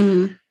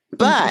 Mm-hmm.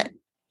 But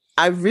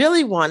I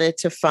really wanted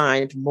to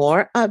find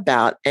more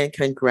about and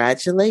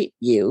congratulate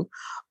you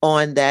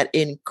on that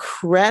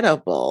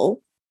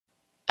incredible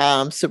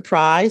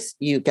surprise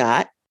you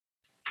got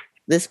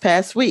this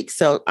past week.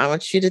 So I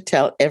want you to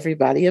tell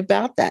everybody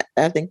about that.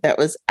 I think that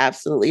was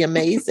absolutely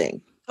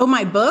amazing. Oh,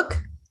 my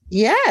book?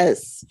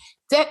 Yes.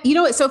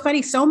 It's so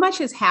funny. So much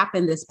has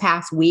happened this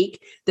past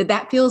week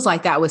that feels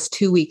like that was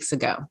 2 weeks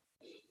ago.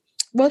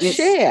 Well, it's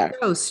share.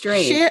 So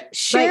strange.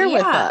 Share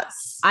with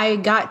us. I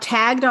got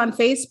tagged on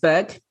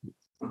Facebook,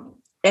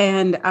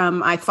 and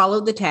I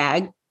followed the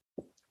tag,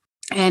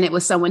 and it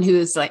was someone who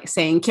was like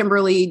saying,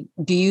 Kimberly,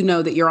 do you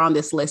know that you're on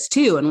this list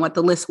too? And what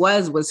the list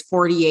was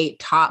 48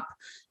 top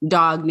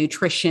dog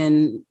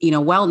nutrition,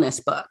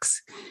 wellness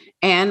books.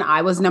 And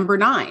I was number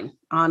 9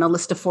 on a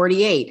list of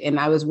 48. And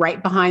I was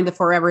right behind the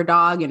Forever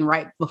Dog and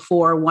right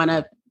before one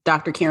of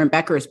Dr. Karen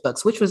Becker's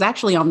books, which was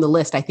actually on the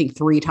list, I think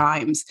 3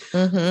 times.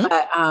 Mm-hmm.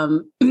 But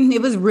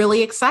it was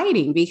really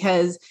exciting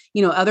because,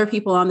 other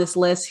people on this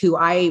list who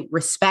I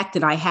respect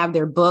and I have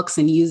their books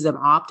and use them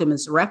often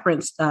as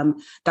reference.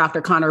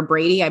 Dr. Connor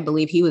Brady, I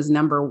believe he was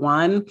number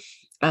 1.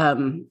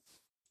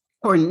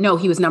 Or no,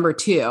 he was number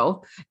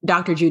 2.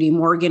 Dr. Judy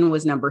Morgan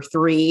was number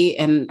 3.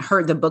 And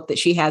the book that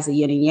she has, The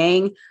Yin and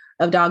Yang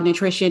of Dog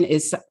Nutrition,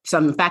 is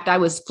some, in fact, I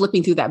was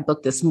flipping through that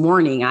book this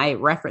morning. I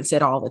reference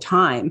it all the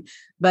time,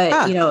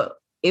 but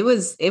it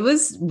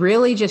was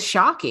really just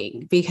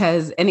shocking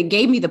and it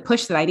gave me the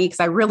push that I need,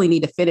 because I really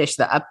need to finish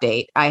the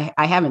update. I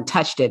haven't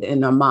touched it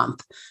in a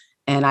month,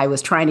 and I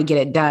was trying to get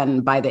it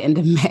done by the end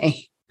of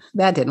May.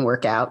 That didn't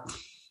work out.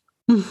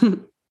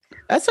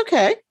 That's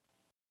okay.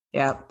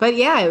 Yeah. But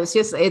yeah, it was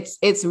just,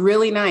 it's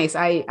really nice.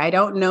 I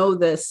don't know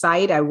the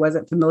site. I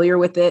wasn't familiar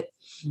with it.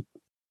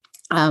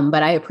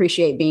 But I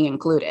appreciate being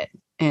included.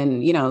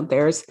 And,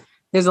 there's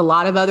a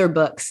lot of other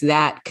books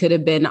that could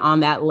have been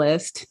on that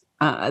list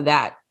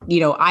that,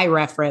 I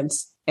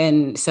reference.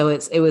 And so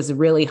it was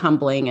really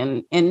humbling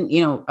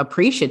and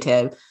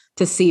appreciative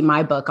to see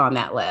my book on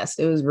that list.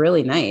 It was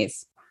really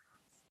nice.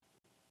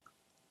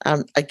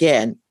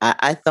 Again,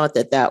 I thought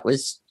that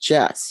was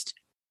just,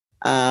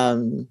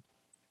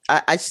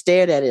 I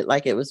stared at it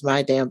like it was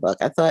my damn book.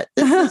 I thought,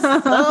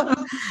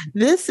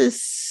 this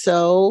is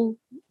so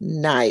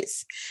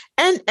nice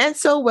and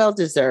so well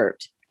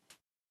deserved.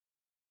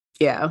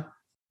 Yeah.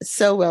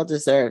 So well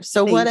deserved.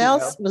 So what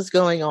else was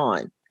going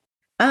on?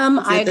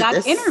 I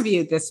got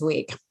interviewed this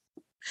week.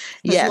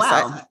 Yes.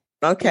 Well.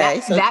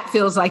 Okay. That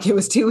feels like it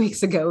was 2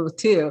 weeks ago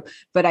too,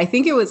 but I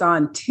think it was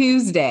on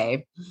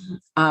Tuesday.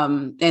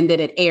 And then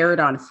it aired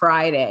on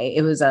Friday.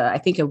 It was I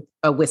think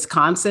a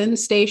Wisconsin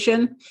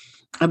station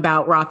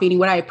about raw feeding.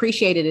 What I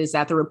appreciated is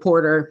that the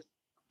reporter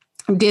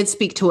did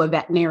speak to a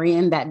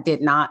veterinarian that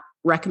did not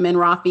recommend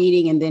raw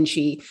feeding. And then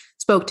she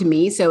spoke to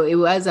me. So it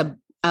was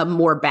a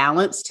more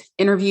balanced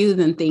interview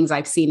than things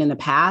I've seen in the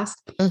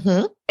past.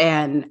 Mm-hmm.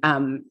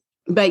 And,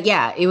 but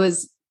yeah, it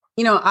was,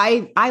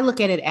 I look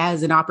at it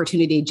as an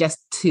opportunity just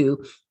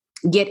to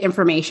get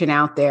information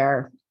out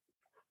there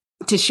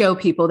to show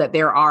people that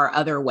there are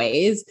other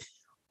ways.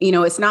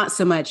 It's not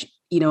so much,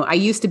 I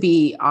used to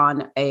be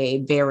on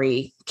a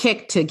very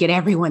kick to get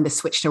everyone to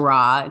switch to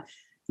raw.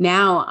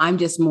 Now I'm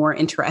just more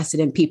interested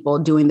in people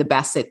doing the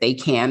best that they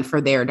can for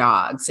their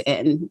dogs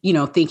and,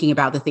 thinking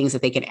about the things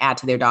that they can add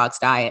to their dog's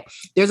diet.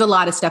 There's a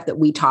lot of stuff that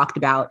we talked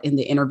about in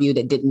the interview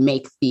that didn't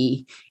make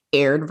the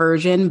aired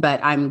version,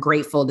 but I'm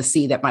grateful to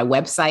see that my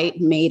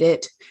website made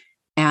it.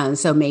 And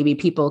so maybe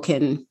people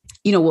can,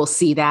 will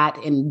see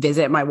that and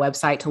visit my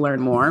website to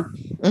learn more.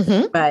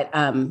 Mm-hmm.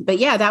 But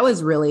yeah, that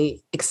was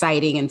really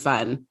exciting and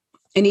fun.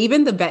 And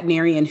even the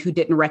veterinarian who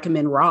didn't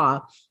recommend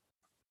raw,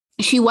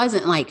 she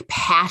wasn't like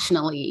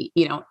passionately,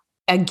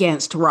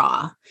 against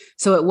raw.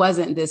 So it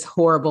wasn't this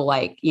horrible,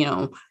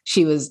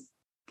 she was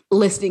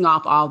listing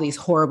off all these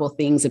horrible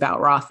things about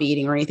raw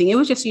feeding or anything. It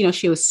was just,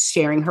 she was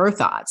sharing her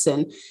thoughts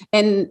and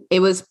it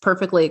was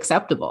perfectly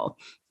acceptable.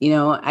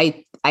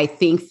 I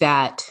think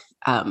that,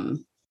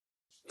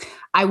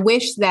 I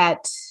wish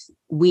that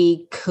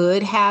we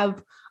could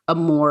have a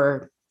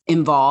more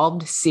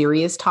involved,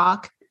 serious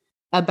talk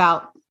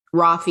about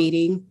raw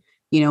feeding,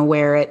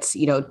 where it's,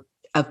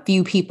 a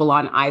few people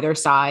on either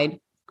side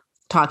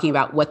talking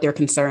about what their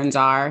concerns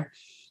are.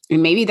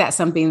 And maybe that's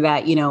something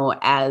that,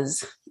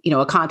 as,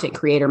 a content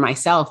creator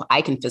myself,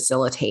 I can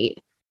facilitate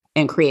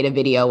and create a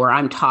video where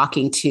I'm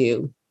talking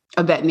to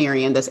a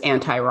veterinarian that's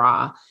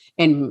anti-raw.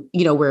 And,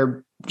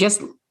 we're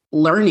just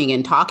learning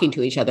and talking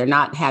to each other,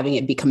 not having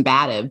it be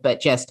combative,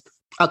 but just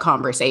a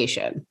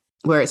conversation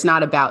where it's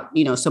not about,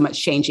 so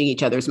much changing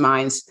each other's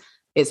minds.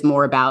 It's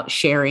more about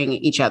sharing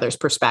each other's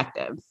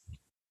perspective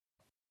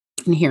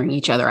and hearing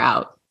each other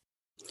out.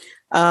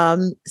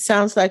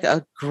 Sounds like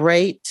a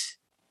great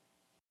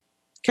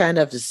kind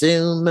of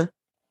Zoom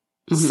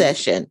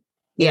session,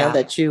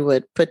 that you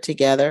would put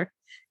together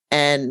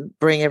and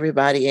bring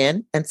everybody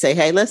in and say,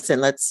 hey, listen,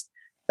 let's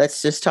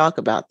just talk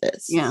about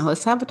this. Yeah,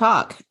 let's have a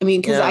talk. I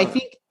mean, because I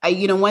think,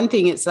 one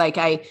thing, it's like,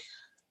 I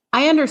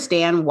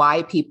understand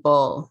why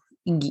people,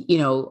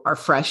 are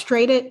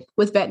frustrated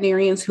with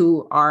veterinarians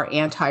who are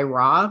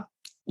anti-raw,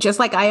 just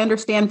like I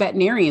understand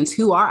veterinarians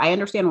I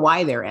understand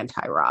why they're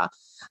anti-raw.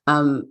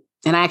 And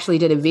I actually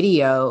did a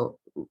video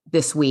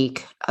this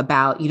week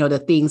about, the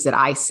things that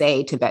I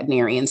say to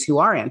veterinarians who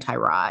are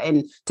anti-raw.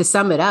 And to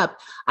sum it up,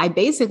 I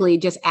basically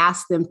just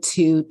ask them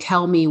to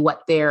tell me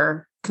what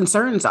their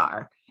concerns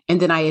are. And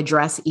then I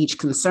address each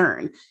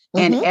concern.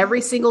 And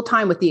every single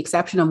time, with the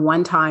exception of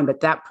one time,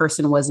 but that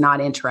person was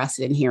not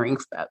interested in hearing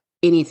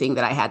anything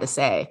that I had to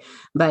say.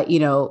 But,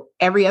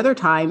 every other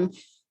time,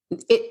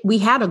 we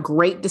had a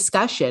great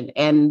discussion,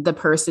 and the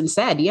person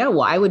said, yeah,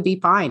 well, I would be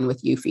fine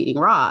with you feeding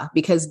raw,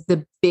 because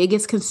the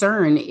biggest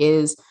concern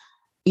is,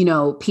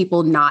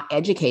 people not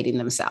educating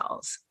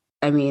themselves.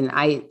 I mean,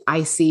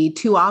 I see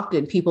too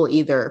often people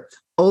either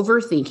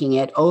overthinking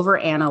it,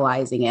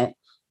 overanalyzing it,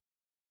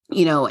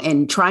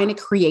 and trying to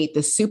create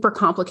this super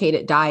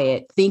complicated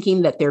diet,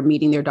 thinking that they're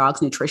meeting their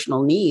dog's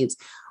nutritional needs.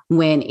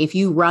 When if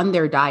you run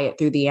their diet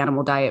through the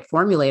Animal Diet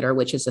Formulator,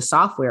 which is the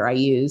software I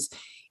use,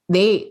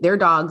 their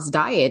dog's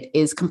diet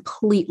is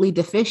completely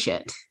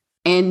deficient.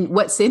 And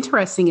what's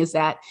interesting is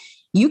that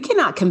you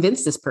cannot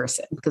convince this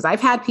person, because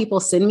I've had people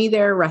send me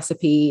their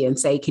recipe and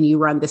say, can you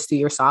run this through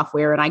your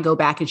software? And I go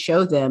back and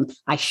show them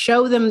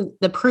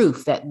the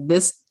proof that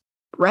this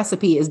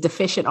recipe is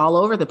deficient all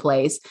over the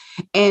place.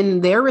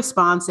 And their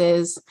response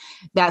is,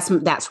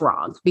 that's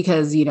wrong,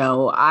 because,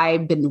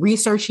 I've been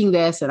researching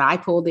this and I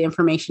pulled the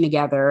information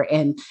together.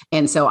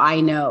 And so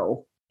I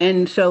know.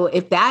 And so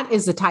if that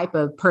is the type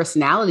of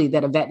personality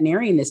that a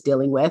veterinarian is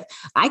dealing with,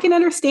 I can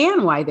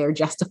understand why they're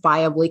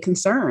justifiably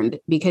concerned,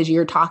 because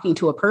you're talking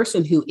to a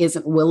person who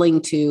isn't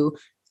willing to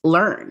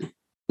learn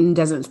and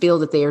doesn't feel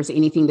that there's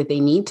anything that they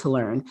need to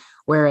learn.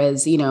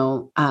 Whereas,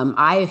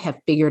 I have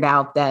figured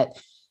out that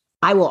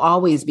I will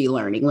always be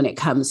learning when it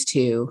comes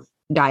to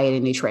diet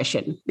and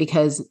nutrition,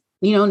 because,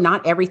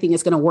 not everything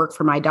is going to work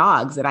for my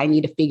dogs, that I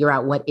need to figure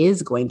out what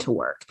is going to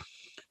work.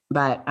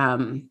 But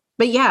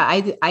yeah,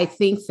 I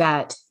think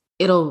that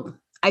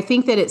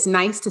it's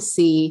nice to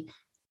see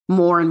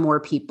more and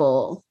more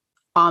people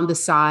on the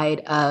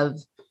side of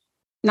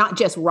not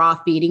just raw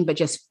feeding, but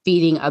just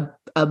feeding a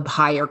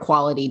higher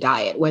quality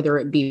diet, whether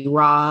it be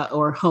raw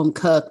or home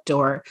cooked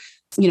or,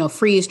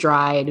 freeze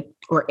dried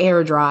or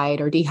air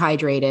dried or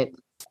dehydrated.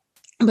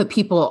 But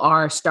people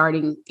are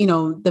starting,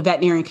 the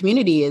veterinarian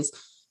community is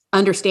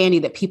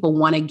understanding that people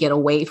want to get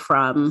away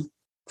from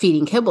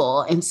feeding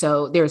kibble. And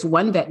so there's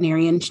one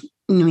veterinarian,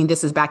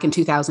 this is back in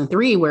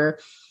 2003, where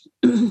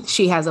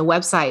she has a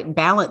website,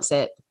 Balance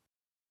It.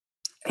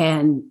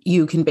 And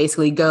you can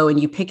basically go and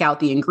you pick out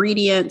the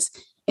ingredients,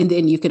 and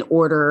then you can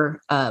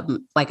order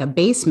like a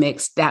base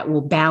mix that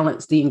will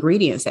balance the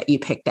ingredients that you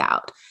picked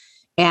out.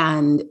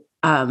 And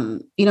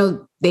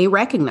they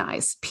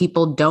recognize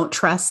people don't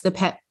trust the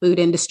pet food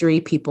industry.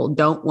 People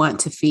don't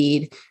want to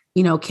feed,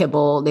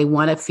 kibble. They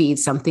want to feed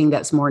something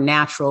that's more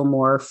natural,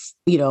 more,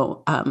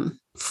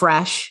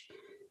 fresh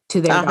to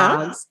their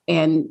dogs.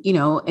 And,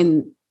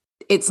 and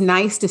it's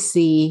nice to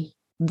see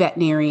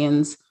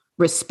veterinarians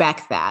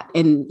respect that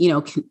and,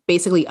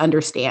 basically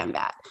understand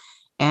that.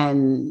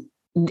 And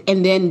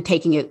then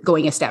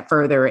going a step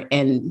further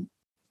and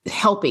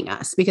helping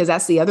us, because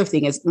that's the other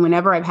thing is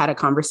whenever I've had a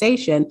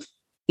conversation,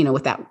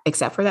 with that,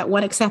 except for that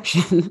one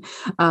exception.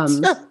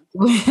 But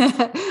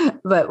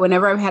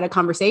whenever I've had a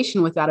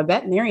conversation without a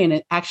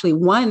veterinarian, actually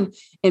one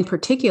in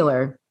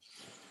particular,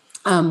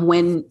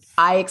 when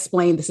I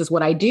explained this is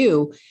what I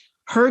do,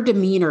 her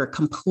demeanor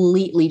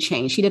completely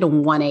changed. She did a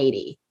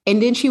 180. And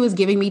then she was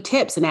giving me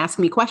tips and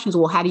asking me questions.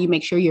 Well, how do you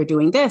make sure you're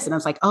doing this? And I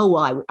was like, oh,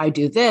 well, I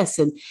do this.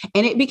 And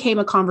it became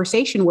a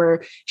conversation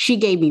where she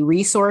gave me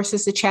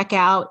resources to check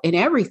out and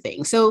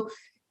everything. So,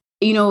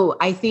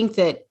 I think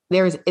that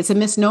it's a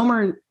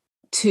misnomer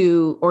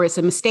or it's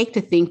a mistake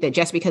to think that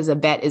just because a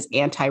vet is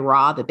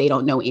anti-raw, that they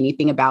don't know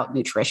anything about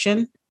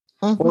nutrition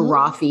or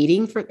raw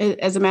feeding,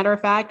 as a matter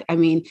of fact. I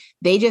mean,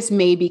 they just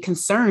may be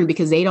concerned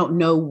because they don't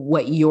know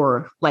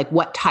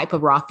what type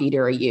of raw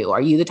feeder are you?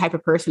 Are you the type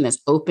of person that's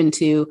open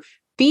to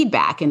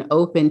feedback and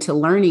open to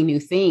learning new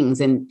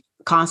things and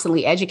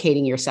constantly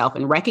educating yourself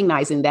and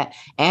recognizing that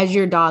as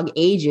your dog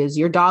ages,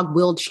 your dog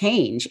will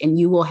change and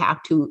you will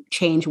have to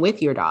change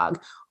with your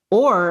dog?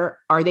 Or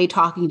are they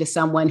talking to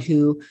someone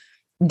who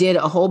did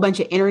a whole bunch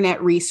of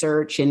internet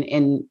research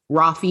and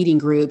raw feeding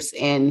groups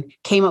and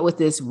came up with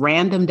this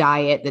random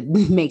diet that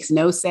makes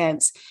no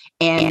sense,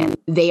 and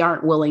they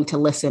aren't willing to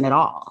listen at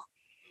all?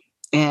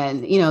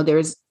 And,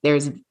 there's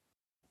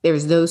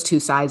there's those two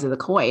sides of the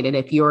coin. And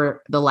if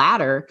you're the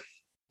latter,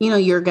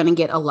 you're going to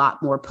get a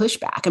lot more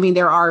pushback. I mean,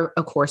 there are,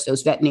 of course,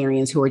 those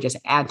veterinarians who are just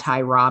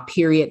anti-raw,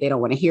 period. They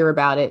don't want to hear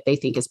about it. They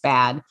think it's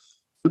bad.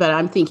 But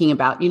I'm thinking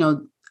about,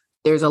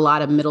 there's a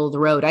lot of middle of the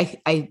road.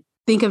 I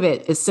think of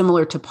it as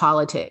similar to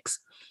politics,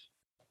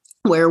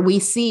 where we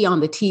see on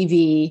the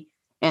TV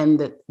and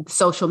the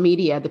social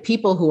media, the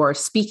people who are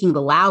speaking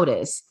the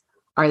loudest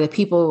are the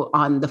people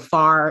on the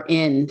far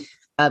end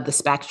of the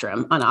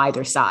spectrum on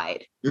either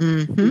side.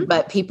 Mm-hmm.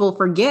 But people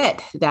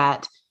forget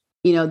that,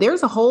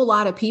 there's a whole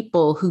lot of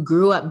people who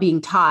grew up being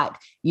taught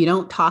you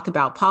don't talk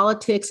about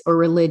politics or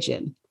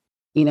religion.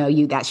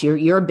 That's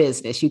your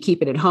business. You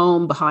keep it at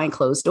home behind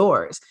closed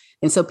doors.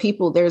 And so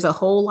there's a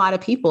whole lot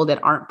of people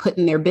that aren't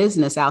putting their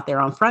business out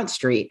there on Front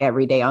Street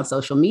every day on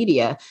social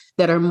media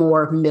that are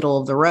more middle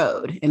of the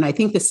road. And I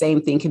think the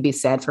same thing can be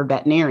said for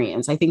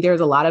veterinarians. I think there's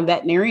a lot of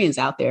veterinarians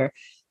out there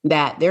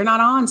that they're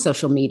not on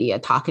social media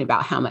talking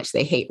about how much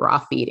they hate raw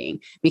feeding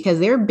because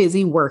they're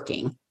busy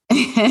working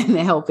and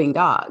helping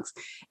dogs.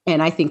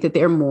 And I think that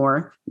they're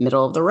more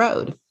middle of the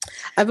road.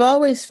 I've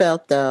always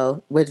felt,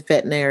 though, with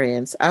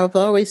veterinarians, I've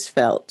always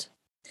felt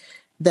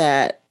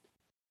that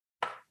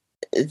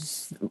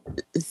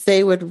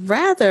they would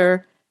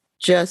rather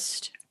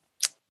just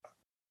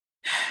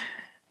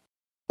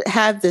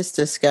have this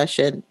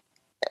discussion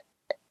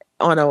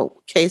on a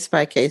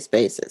case-by-case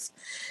basis.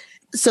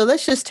 So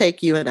let's just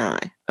take you and I,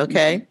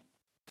 okay? Mm-hmm.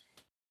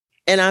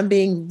 And I'm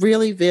being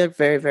really very,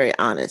 very, very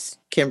honest,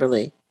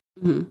 Kimberly.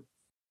 Mm-hmm.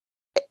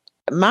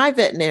 My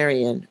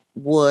veterinarian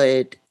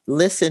would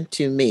listen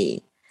to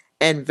me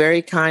and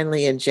very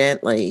kindly and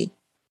gently,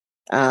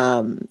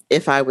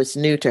 if I was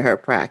new to her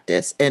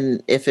practice,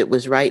 and if it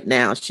was right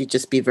now, she'd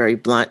just be very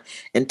blunt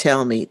and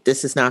tell me,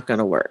 this is not going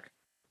to work.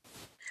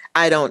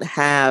 I don't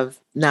have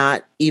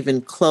not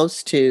even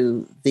close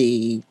to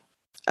the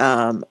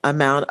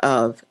amount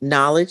of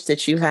knowledge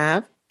that you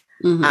have.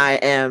 Mm-hmm. I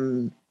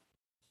am,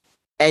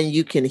 and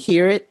you can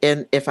hear it.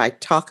 And if I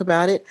talk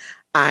about it,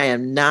 I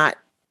am not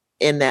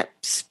in that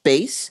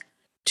space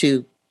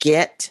to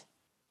get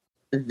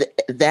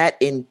that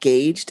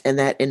engaged and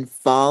that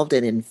involved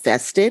and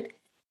invested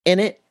in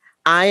it.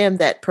 I am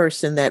that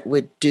person that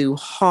would do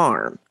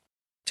harm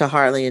to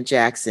Harley and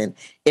Jackson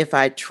if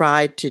I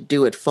tried to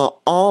do it for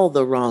all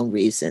the wrong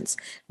reasons,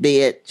 be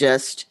it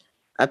just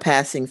a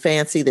passing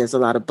fancy. There's a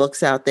lot of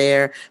books out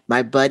there.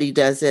 My buddy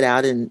does it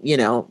out in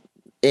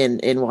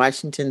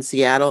Washington,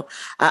 Seattle.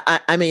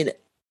 I mean,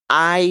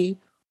 I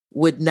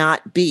would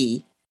not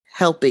be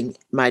helping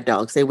my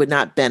dogs. They would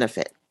not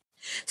benefit.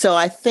 So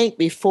I think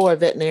before a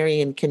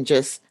veterinarian can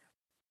just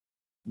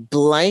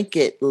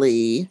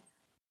blanketly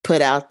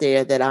put out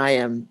there that I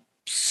am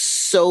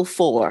so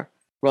for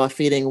raw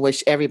feeding,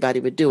 wish everybody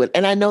would do it.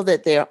 And I know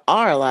that there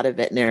are a lot of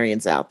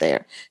veterinarians out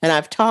there, and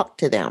I've talked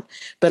to them,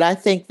 but I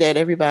think that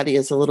everybody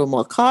is a little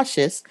more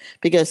cautious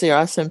because there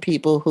are some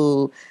people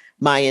who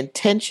my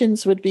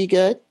intentions would be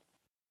good.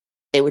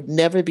 It would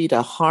never be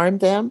to harm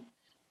them,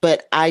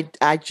 but I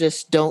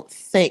just don't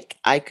think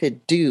I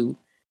could do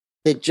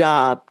the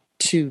job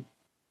to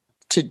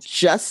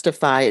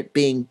justify it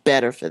being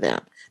better for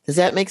them. Does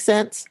that make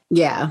sense?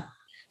 Yeah.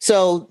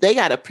 So they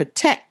got to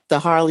protect the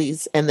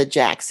Harleys and the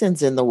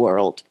Jacksons in the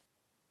world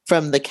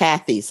from the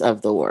Kathys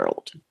of the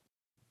world.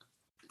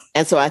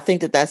 And so I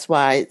think that that's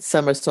why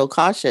some are so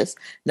cautious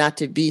not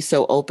to be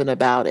so open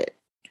about it.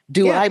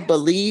 Do I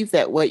believe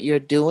that what you're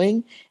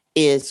doing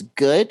is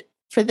good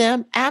for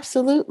them?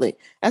 Absolutely.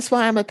 That's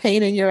why I'm a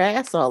pain in your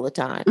ass all the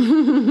time.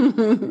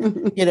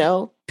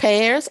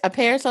 Pears, are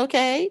pears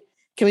okay?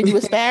 Can we do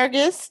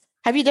asparagus?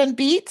 Have you done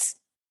beets?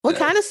 What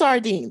kind of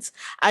sardines?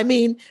 I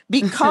mean,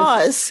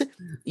 because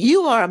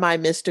you are my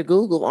Mr.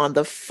 Google on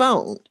the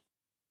phone.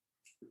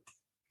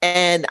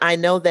 And I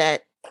know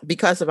that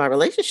because of our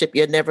relationship,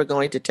 you're never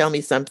going to tell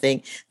me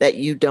something that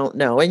you don't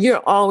know. And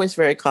you're always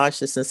very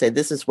cautious and say,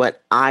 this is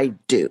what I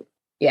do.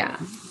 Yeah.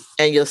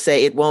 And you'll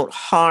say it won't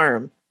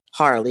harm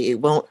Harley. It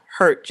won't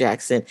hurt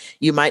Jackson.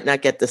 You might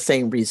not get the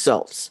same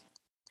results.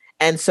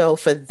 And so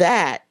for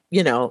that,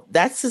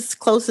 that's as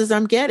close as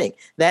I'm getting.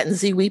 That and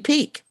Ziwi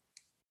Peak.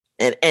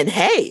 And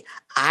hey,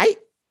 I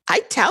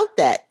tout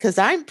that because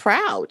I'm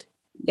proud.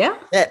 Yeah.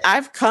 That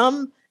I've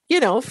come,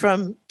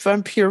 from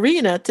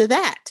Purina to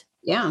that.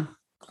 Yeah.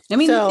 I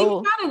mean, the thing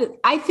about it,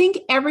 I think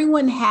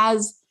everyone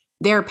has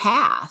their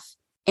path,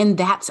 and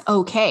that's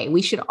okay.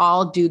 We should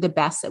all do the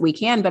best that we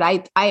can. But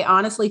I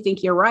honestly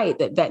think you're right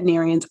that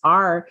veterinarians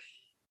are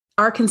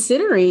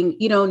considering,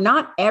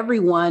 not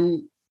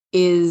everyone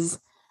is,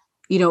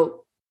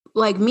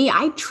 like me.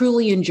 I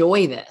truly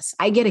enjoy this.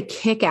 I get a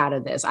kick out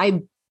of this.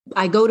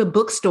 I go to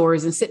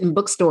bookstores and sit in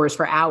bookstores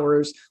for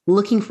hours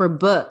looking for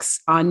books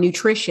on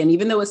nutrition,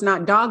 even though it's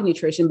not dog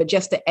nutrition, but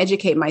just to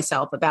educate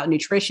myself about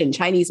nutrition,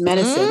 Chinese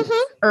medicine,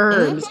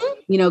 herbs,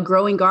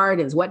 growing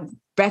gardens. What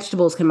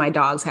vegetables can my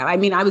dogs have? I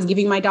mean, I was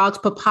giving my dogs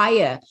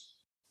papaya,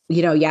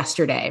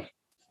 yesterday.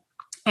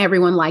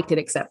 Everyone liked it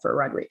except for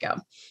Rodrigo.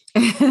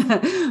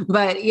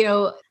 But,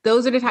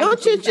 those are the types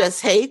Don't you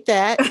just hate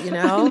that,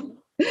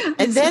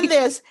 And then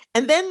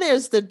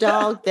there's the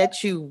dog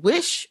that you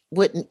wish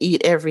wouldn't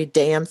eat every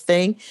damn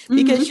thing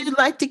because you'd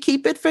like to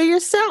keep it for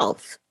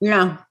yourself.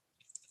 Yeah.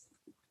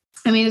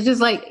 I mean, it's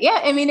just like,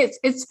 yeah, I mean,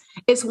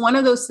 it's one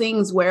of those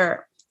things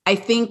where I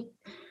think,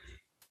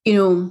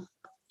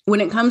 when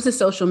it comes to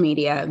social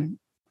media,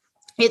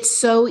 it's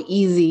so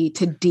easy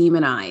to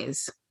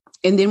demonize.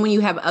 And then when you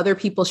have other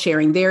people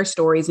sharing their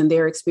stories and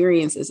their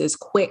experiences,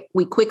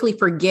 we quickly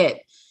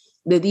forget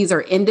that these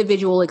are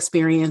individual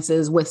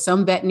experiences with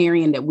some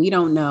veterinarian that we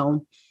don't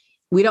know.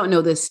 We don't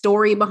know the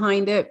story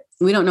behind it.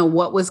 We don't know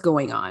what was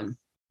going on.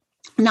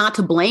 Not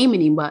to blame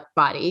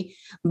anybody,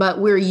 but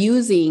we're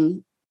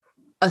using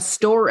a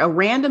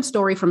random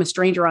story from a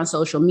stranger on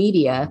social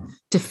media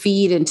to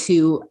feed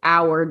into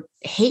our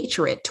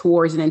hatred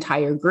towards an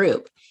entire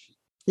group.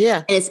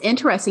 Yeah. And it's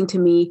interesting to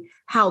me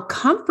how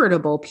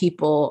comfortable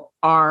people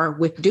are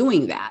with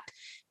doing that,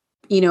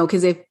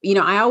 because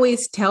I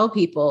always tell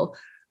people,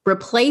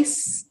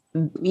 replace,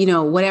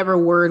 whatever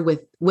word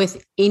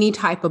with any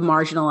type of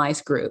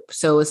marginalized group.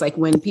 So it's like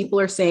when people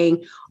are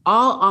saying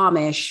all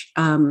Amish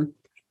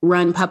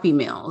run puppy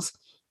mills.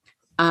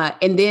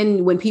 And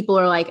then when people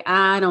are like,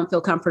 I don't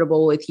feel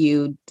comfortable with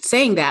you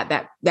saying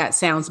that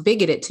sounds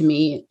bigoted to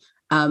me.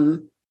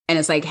 And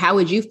it's like, how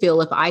would you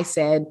feel if I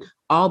said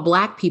all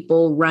Black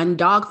people run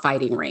dog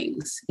fighting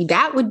rings?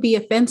 That would be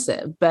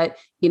offensive. But,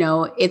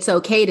 it's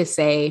okay to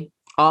say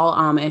all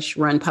Amish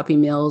run puppy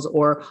mills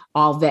or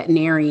all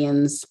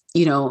veterinarians,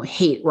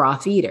 hate raw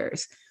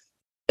feeders.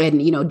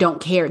 And,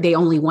 don't care. They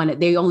only want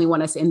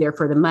us in there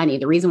for the money.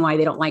 The reason why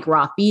they don't like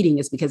raw feeding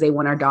is because they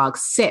want our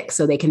dogs sick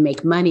so they can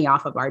make money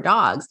off of our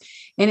dogs.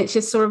 And it's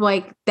just sort of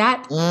like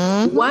that.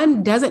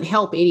 One doesn't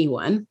help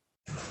anyone,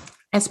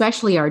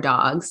 especially our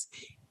dogs.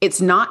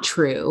 It's not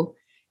true.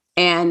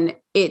 And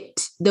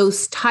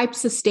those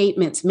types of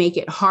statements make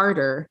it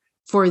harder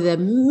for the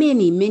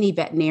many, many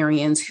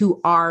veterinarians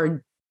who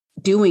are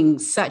doing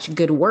such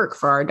good work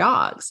for our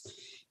dogs.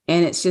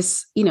 And it's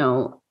just,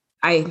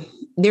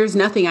 there's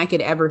nothing I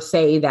could ever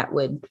say that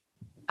would,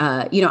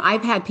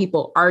 I've had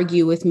people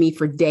argue with me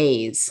for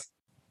days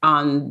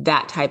on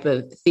that type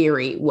of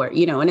theory where,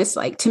 and it's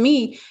like, to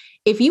me,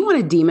 if you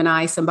want to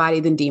demonize somebody,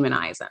 then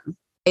demonize them.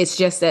 It's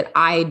just that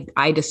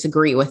I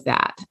disagree with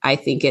that. I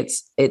think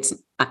it's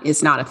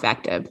not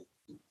effective.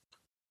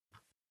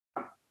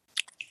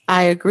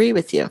 I agree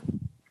with you.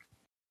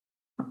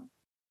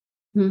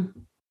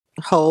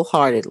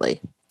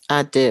 Wholeheartedly.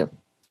 I do.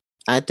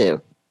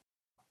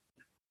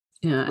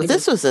 Yeah, well,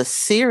 this was a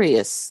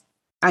serious,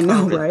 I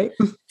know, right?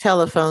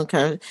 Telephone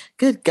conversation.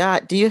 Good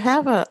God. Do you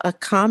have a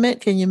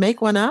comment? Can you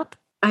make one up?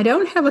 I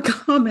don't have a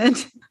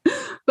comment,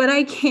 but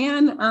I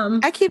can.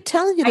 I keep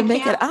telling you to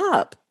make it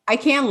up. I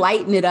can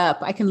lighten it up.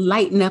 I can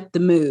lighten up the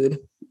mood.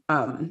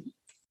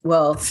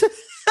 Well,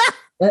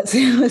 let's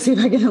see if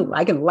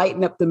I can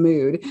lighten up the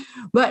mood.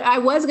 But I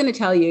was going to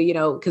tell you,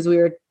 because we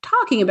were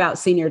talking about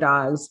senior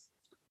dogs,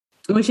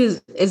 which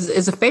is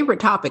a favorite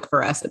topic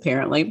for us,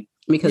 apparently,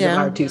 because of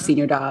our two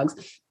senior dogs.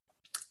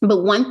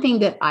 But one thing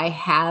that I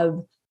have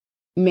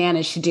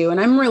managed to do, and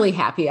I'm really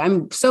happy,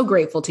 I'm so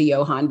grateful to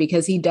Johan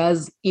because he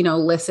does,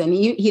 listen.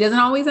 He doesn't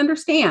always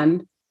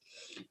understand.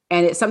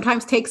 And it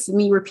sometimes takes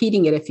me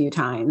repeating it a few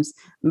times,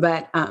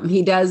 but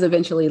he does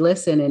eventually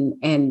listen.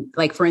 And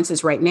like, for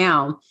instance, right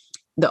now,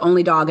 the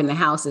only dog in the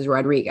house is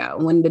Rodrigo.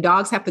 When the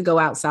dogs have to go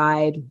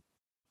outside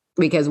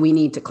because we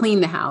need to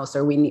clean the house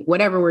or we need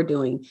whatever we're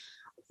doing,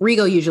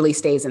 Rigo usually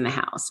stays in the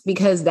house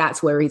because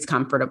that's where he's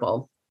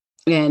comfortable.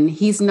 And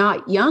he's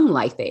not young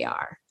like they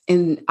are.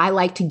 And I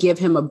like to give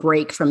him a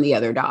break from the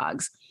other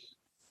dogs.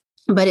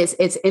 But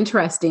it's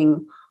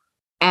interesting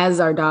as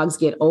our dogs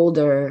get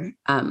older.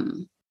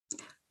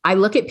 I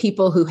look at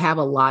people who have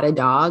a lot of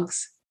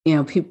dogs,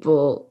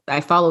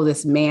 I follow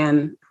this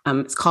man.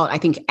 It's called, I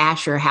think,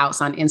 Asher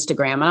House on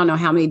Instagram. I don't know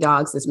how many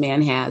dogs this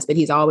man has, but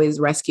he's always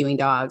rescuing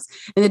dogs.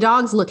 And the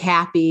dogs look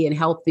happy and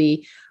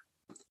healthy.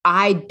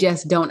 I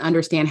just don't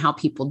understand how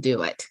people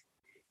do it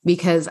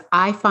because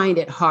I find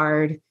it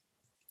hard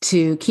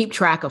to keep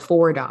track of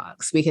 4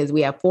 dogs because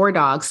we have 4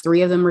 dogs.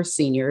 3 of them are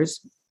seniors.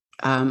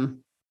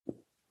 And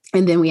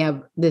then we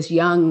have this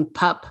young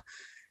pup,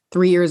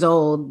 3 years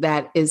old,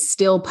 that is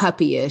still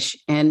puppyish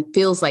and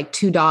feels like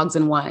 2 dogs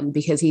in one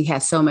because he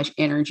has so much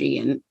energy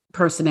and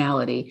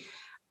personality.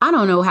 I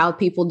don't know how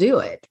people do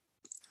it,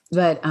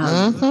 but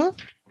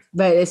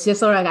it's just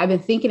sort of like I've been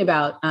thinking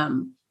about,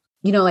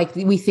 like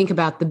we think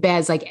about the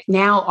beds, like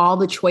now all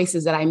the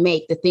choices that I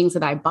make, the things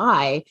that I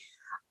buy,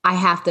 I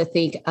have to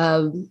think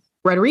of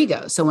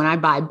Rodrigo. So when I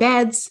buy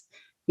beds,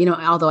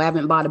 although I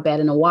haven't bought a bed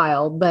in a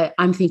while, but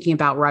I'm thinking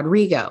about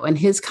Rodrigo and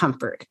his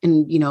comfort.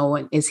 And,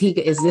 is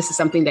this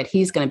something that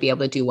he's going to be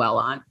able to do well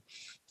on?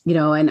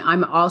 And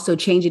I'm also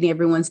changing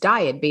everyone's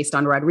diet based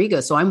on Rodrigo.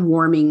 So I'm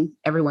warming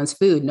everyone's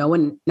food. No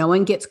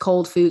one gets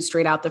cold food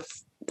straight out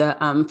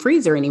the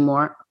freezer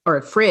anymore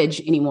or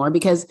fridge anymore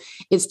because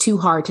it's too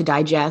hard to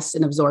digest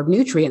and absorb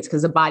nutrients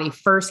because the body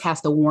first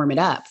has to warm it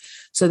up.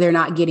 So they're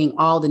not getting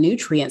all the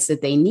nutrients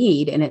that they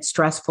need and it's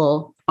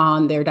stressful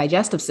on their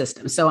digestive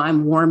system. So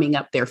I'm warming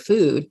up their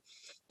food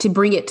to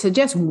bring it to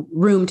just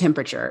room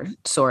temperature,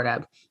 sort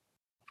of,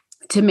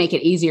 to make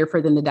it easier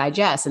for them to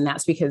digest. And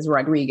that's because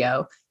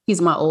Rodrigo,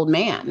 he's my old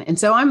man. And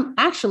so I'm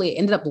actually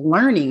ended up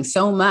learning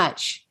so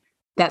much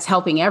that's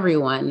helping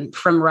everyone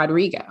from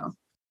Rodrigo.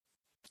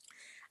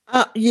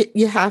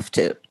 You have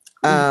to.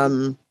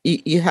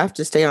 You have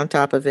to stay on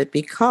top of it,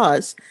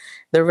 because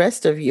the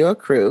rest of your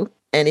crew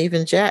and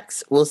even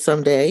Jax will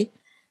someday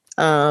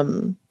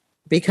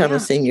become a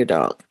senior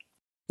dog.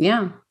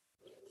 Yeah.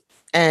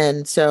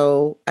 And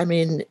so, I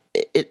mean,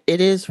 it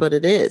is what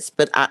it is.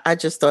 But I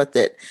just thought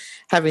that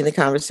having the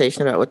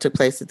conversation about what took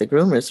place at the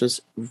groomers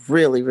was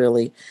really,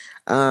 really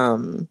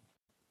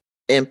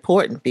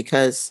important,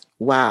 because,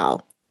 wow,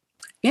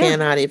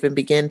 cannot even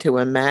begin to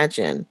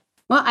imagine.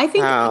 Well, I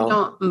think,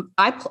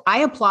 I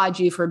applaud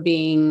you for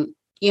being,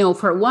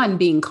 for one,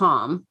 being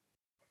calm,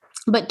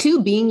 but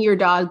two, being your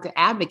dog's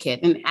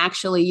advocate and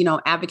actually,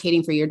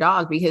 advocating for your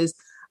dog, because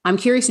I'm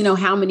curious to know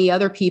how many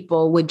other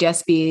people would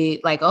just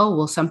be like, oh,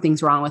 well,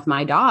 something's wrong with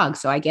my dog,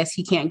 so I guess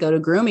he can't go to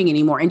grooming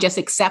anymore, and just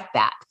accept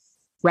that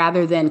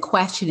rather than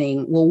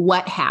questioning, well,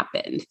 what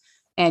happened?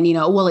 And,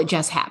 well, it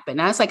just happened.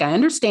 And I was like, I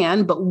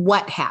understand, but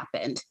what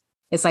happened?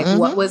 It's like,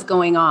 what was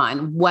going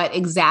on? What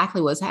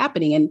exactly was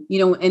happening? And,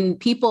 and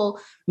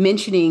people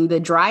mentioning the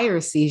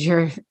dryer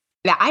seizure,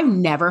 that I've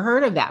never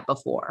heard of that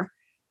before.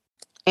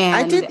 And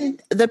I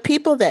didn't. The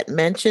people that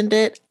mentioned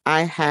it,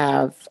 I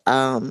have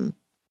a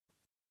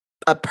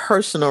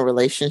personal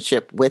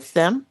relationship with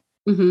them.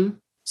 Mm-hmm.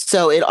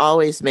 So it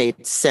always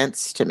made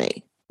sense to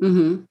me.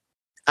 Mm-hmm.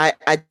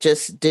 I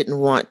just didn't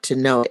want to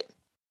know it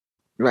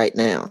right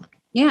now.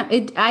 Yeah,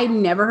 I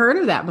never heard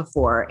of that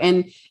before.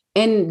 And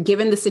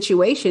given the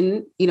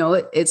situation,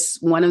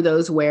 it's one of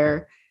those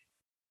where,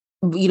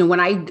 when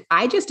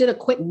I just did a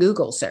quick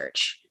Google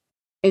search,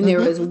 and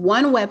there was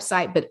one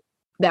website, but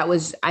that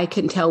was, I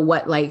couldn't tell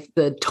what like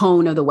the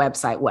tone of the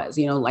website was,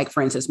 like,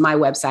 for instance, my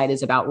website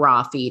is about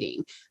raw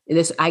feeding.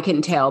 This, I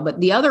couldn't tell, but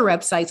the other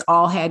websites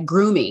all had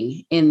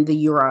grooming in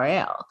the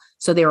URL.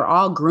 So they were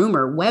all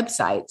groomer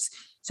websites.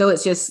 So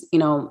it's just,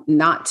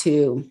 not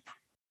to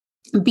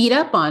beat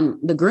up on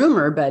the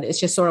groomer, but it's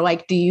just sort of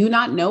like, do you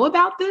not know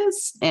about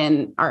this?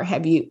 And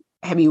have you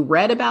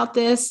read about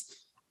this?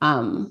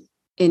 And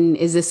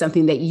is this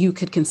something that you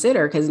could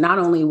consider? Because not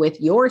only with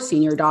your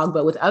senior dog,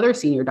 but with other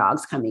senior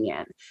dogs coming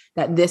in,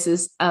 that this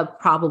is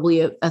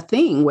probably a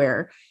thing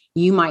where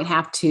you might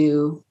have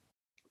to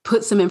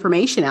put some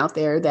information out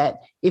there that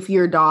if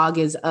your dog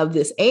is of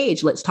this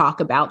age, let's talk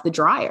about the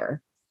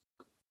dryer.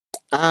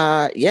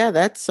 Yeah,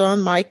 that's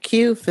on my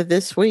queue for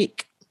this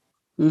week.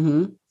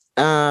 Mm-hmm.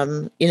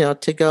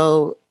 To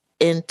go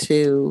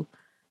into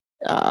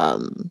a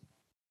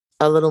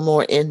little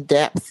more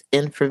in-depth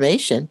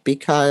information,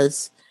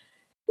 because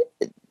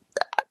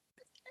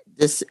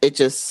it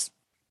just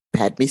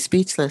had me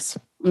speechless.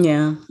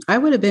 Yeah, I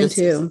would have been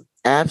too.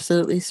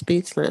 Absolutely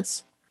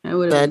speechless. I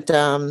would have. But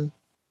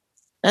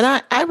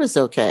and I was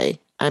okay.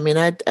 I mean,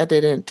 I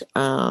didn't.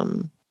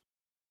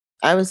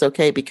 I was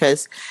okay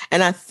because,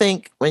 and I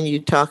think when you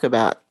talk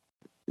about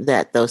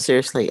that, though,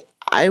 seriously,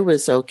 I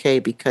was okay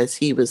because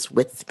he was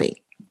with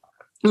me.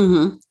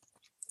 Mm-hmm.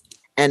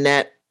 And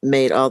that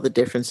made all the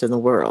difference in the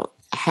world.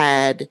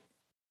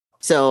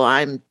 So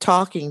I'm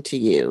talking to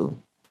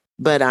you,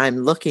 but I'm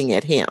looking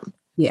at him.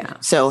 Yeah.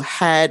 So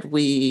had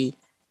we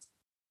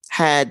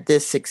had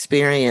this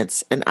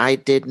experience and I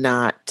did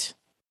not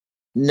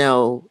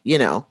know,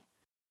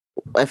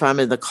 if I'm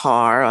in the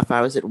car, if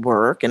I was at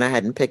work and I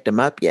hadn't picked him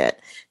up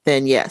yet,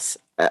 then yes,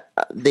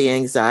 the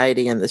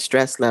anxiety and the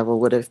stress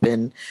level would have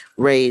been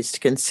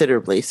raised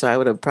considerably. So I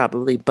would have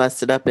probably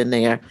busted up in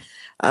there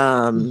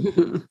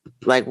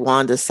like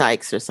Wanda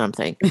Sykes or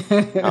something,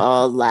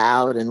 all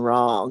loud and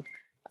wrong.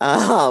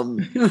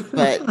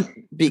 But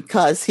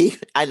because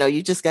I know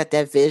you just got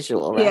that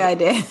visual, right? Yeah, I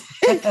did.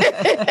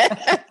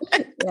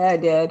 Yeah, I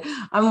did.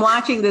 I'm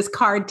watching this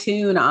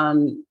cartoon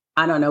on,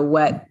 I don't know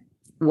what,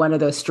 one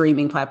of those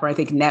streaming platforms, I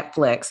think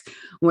Netflix,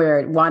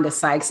 where Wanda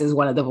Sykes is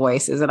one of the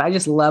voices. And I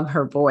just love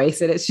her voice.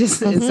 And it's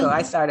just, and so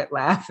I started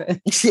laughing.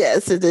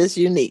 Yes, it is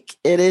unique.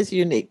 It is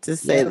unique to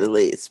say the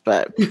least.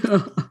 But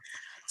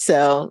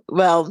so,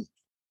 well,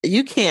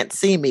 you can't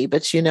see me,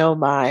 but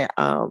my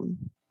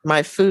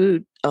my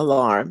food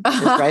alarm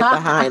is right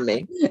behind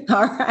me.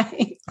 All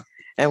right.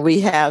 And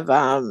we have,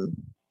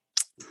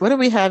 what are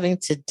we having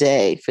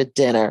today for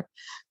dinner?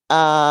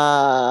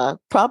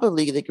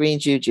 Probably the green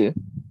juju.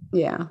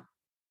 Yeah.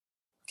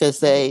 Because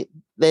they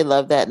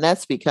love that. And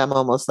that's become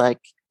almost like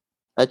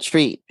a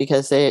treat,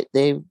 because they're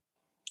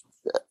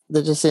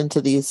just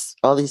into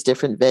all these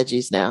different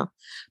veggies now.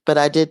 But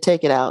I did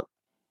take it out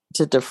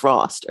to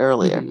defrost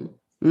earlier.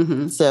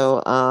 Mm-hmm.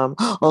 So,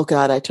 oh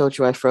God, I told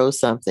you I froze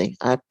something.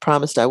 I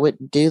promised I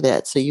wouldn't do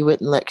that, so you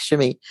wouldn't lecture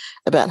me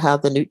about how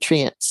the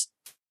nutrients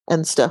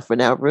and stuff are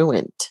now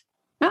ruined.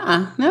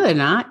 No, they're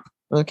not.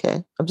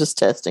 Okay, I'm just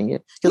testing you,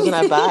 because when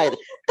I buy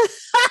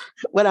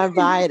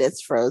it,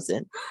 it's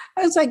frozen.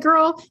 I was like,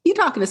 girl, you're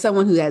talking to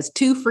someone who has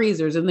 2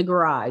 freezers in the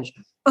garage.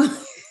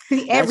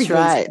 That's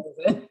right.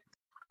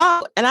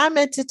 Oh, and I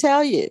meant to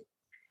tell you,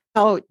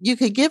 you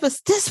could give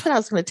us this. What I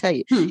was going to tell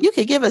you, Hmm. you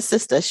could give a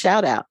sister a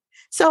shout out.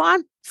 So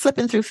I'm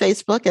flipping through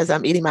Facebook as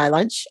I'm eating my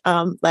lunch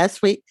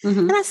last week, Mhm.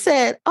 and I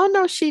said, "Oh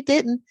no, she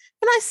didn't."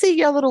 And I see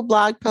your little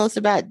blog post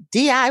about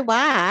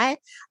DIY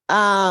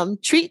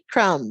treat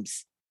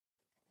crumbs,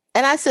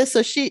 and I said,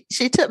 "So she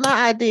took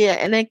my idea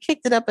and then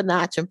kicked it up a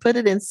notch and put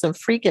it in some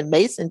freaking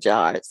mason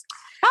jars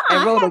and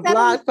I wrote a had that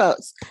blog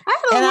post."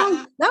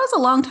 that was a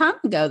long time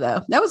ago,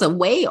 though. That was a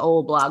way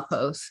old blog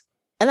post.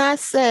 And I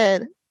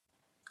said,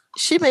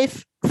 she made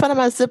fun of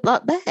my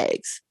Ziploc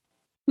bags.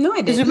 No,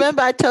 I Because didn't.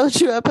 remember, I told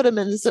you I put them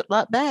in a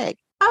Ziploc bag.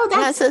 Oh,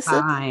 And I that's said,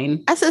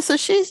 fine. I said, so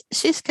she's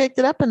kicked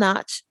it up a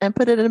notch and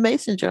put it in a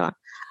mason jar.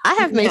 I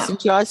have mason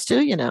jars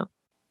too, you know.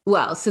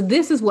 Well, so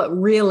this is what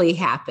really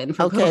happened.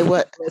 Okay,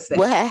 what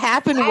had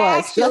happened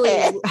was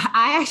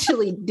I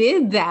actually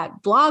did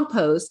that blog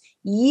post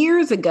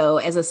years ago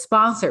as a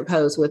sponsored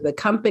post with a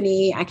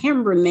company. I can't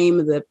remember the name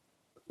of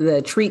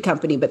the treat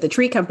company, but the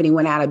treat company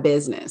went out of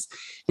business.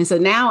 And so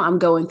now I'm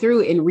going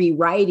through and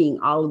rewriting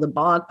all of the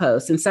blog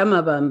posts, and some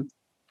of them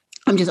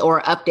I'm just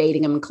or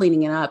updating them and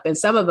cleaning it up. And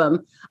some of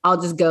them I'll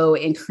just go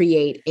and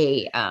create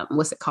a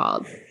what's it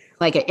called?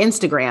 Like an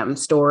Instagram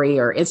story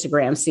or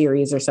Instagram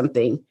series or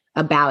something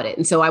about it.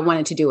 And so I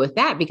wanted to do with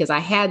that because I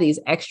had these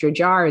extra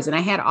jars and I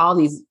had all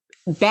these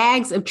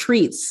bags of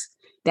treats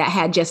that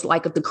had just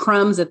like the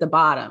crumbs at the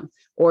bottom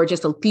or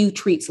just a few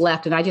treats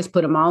left. And I just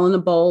put them all in a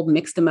bowl,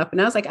 mixed them up.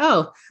 And I was like,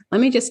 oh,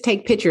 let me just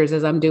take pictures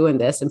as I'm doing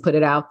this and put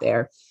it out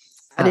there.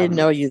 I didn't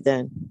know you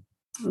then.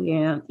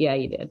 Yeah,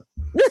 you did.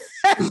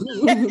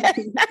 Yeah,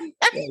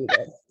 you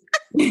did.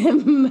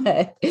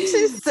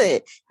 She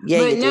said, yeah,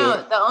 but you no,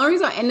 did. the only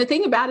reason, and the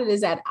thing about it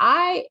is that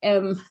I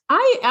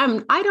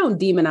don't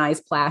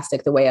demonize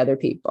plastic the way other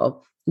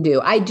people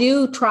do. I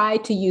do try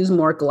to use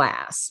more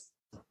glass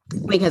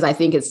because I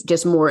think it's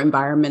just more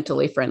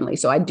environmentally friendly.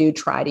 So I do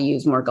try to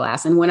use more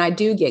glass. And when I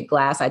do get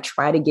glass, I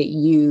try to get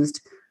used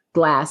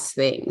glass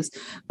things.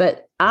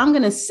 But I'm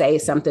going to say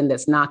something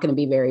that's not going to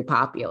be very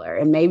popular.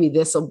 And maybe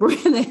this will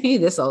brighten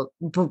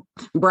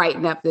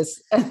up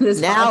this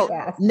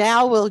podcast.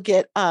 Now we'll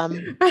get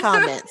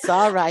comments.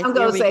 All right. I'm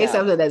going to say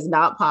something that's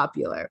not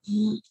popular.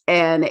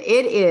 And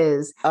it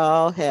is,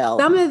 oh, hell.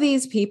 Some of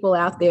these people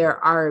out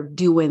there are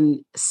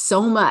doing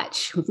so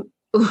much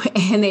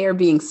and they are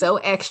being so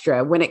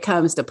extra when it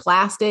comes to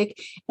plastic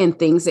and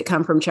things that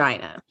come from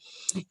China.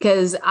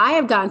 Because I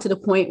have gotten to the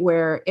point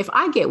where if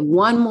I get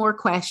one more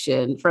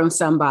question from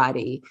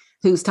somebody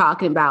who's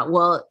talking about,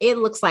 well, it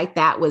looks like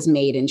that was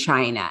made in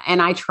China,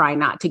 and I try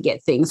not to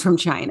get things from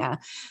China,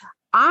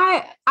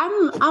 I'm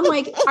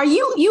like, are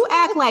you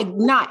act like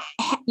not,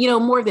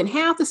 more than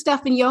half the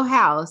stuff in your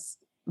house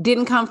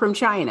didn't come from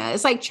China.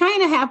 It's like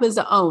China happens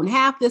to own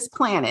half this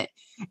planet.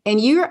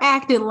 And you're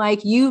acting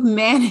like you've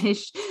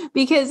managed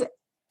because,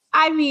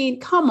 I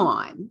mean, come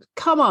on,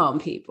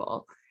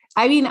 people.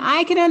 I mean,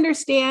 I can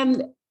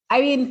understand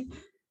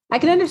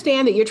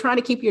that you're trying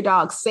to keep your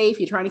dogs safe.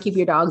 You're trying to keep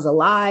your dogs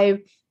alive.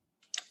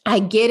 I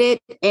get it.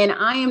 And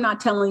I am not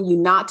telling you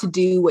not to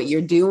do what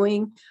you're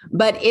doing,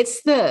 but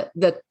it's the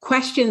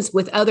questions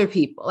with other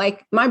people.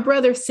 Like my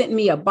brother sent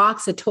me a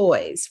box of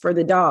toys for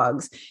the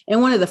dogs.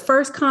 And one of the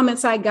first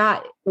comments I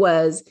got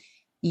was,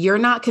 you're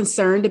not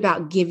concerned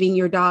about giving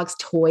your dogs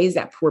toys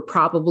that were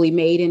probably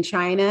made in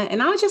China.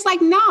 And I was just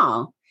like,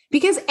 no,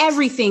 because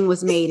everything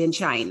was made in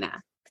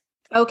China.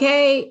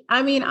 Okay.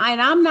 I mean,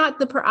 I'm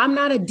not a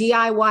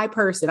DIY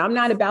person. I'm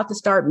not about to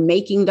start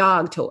making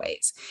dog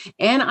toys.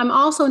 And I'm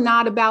also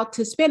not about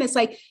to spend. It's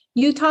like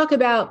you talk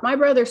about my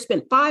brother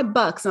spent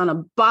 $5 on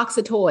a box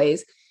of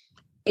toys.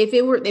 If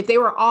they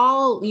were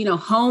all,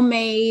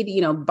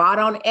 homemade, bought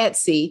on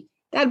Etsy,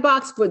 that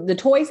box for the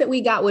toys that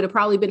we got would have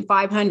probably been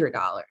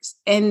 $500.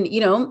 And,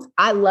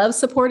 I love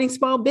supporting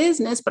small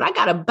business, but I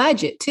got a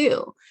budget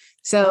too.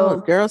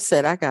 So girl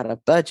said, I got a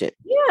budget.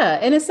 Yeah.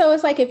 And so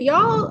it's like, if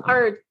y'all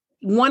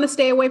want to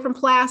stay away from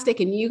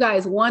plastic and you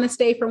guys want to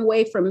stay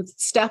away from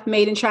stuff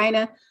made in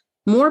China,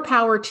 more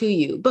power to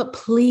you. But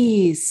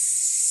please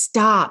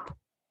stop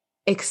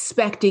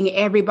expecting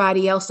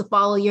everybody else to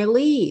follow your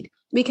lead,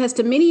 because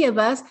to many of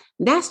us,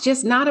 that's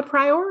just not a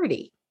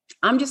priority.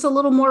 I'm just a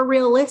little more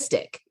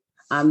realistic.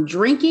 I'm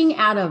drinking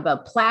out of a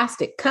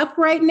plastic cup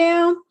right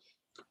now.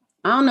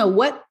 I don't know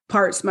what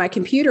parts my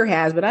computer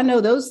has, but I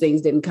know those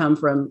things didn't come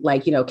from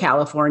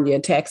California,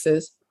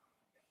 Texas.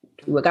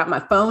 We got my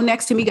phone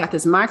next to me, got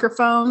this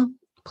microphone.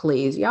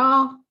 Please,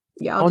 y'all.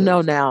 Oh, no,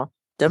 now.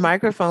 The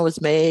microphone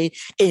was made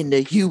in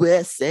the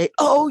USA.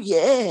 Oh,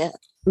 yeah.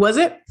 Was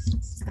it?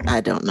 I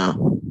don't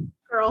know.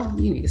 Girl,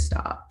 you need to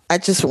stop. I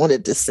just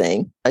wanted to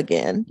sing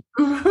again.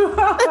 All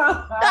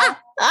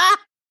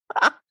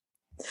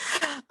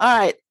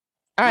right.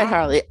 All right,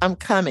 Harley, I'm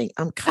coming.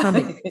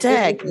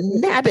 Dag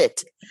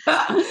nabbit.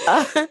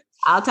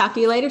 I'll talk to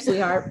you later,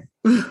 sweetheart.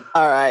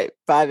 All right.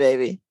 Bye,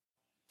 baby.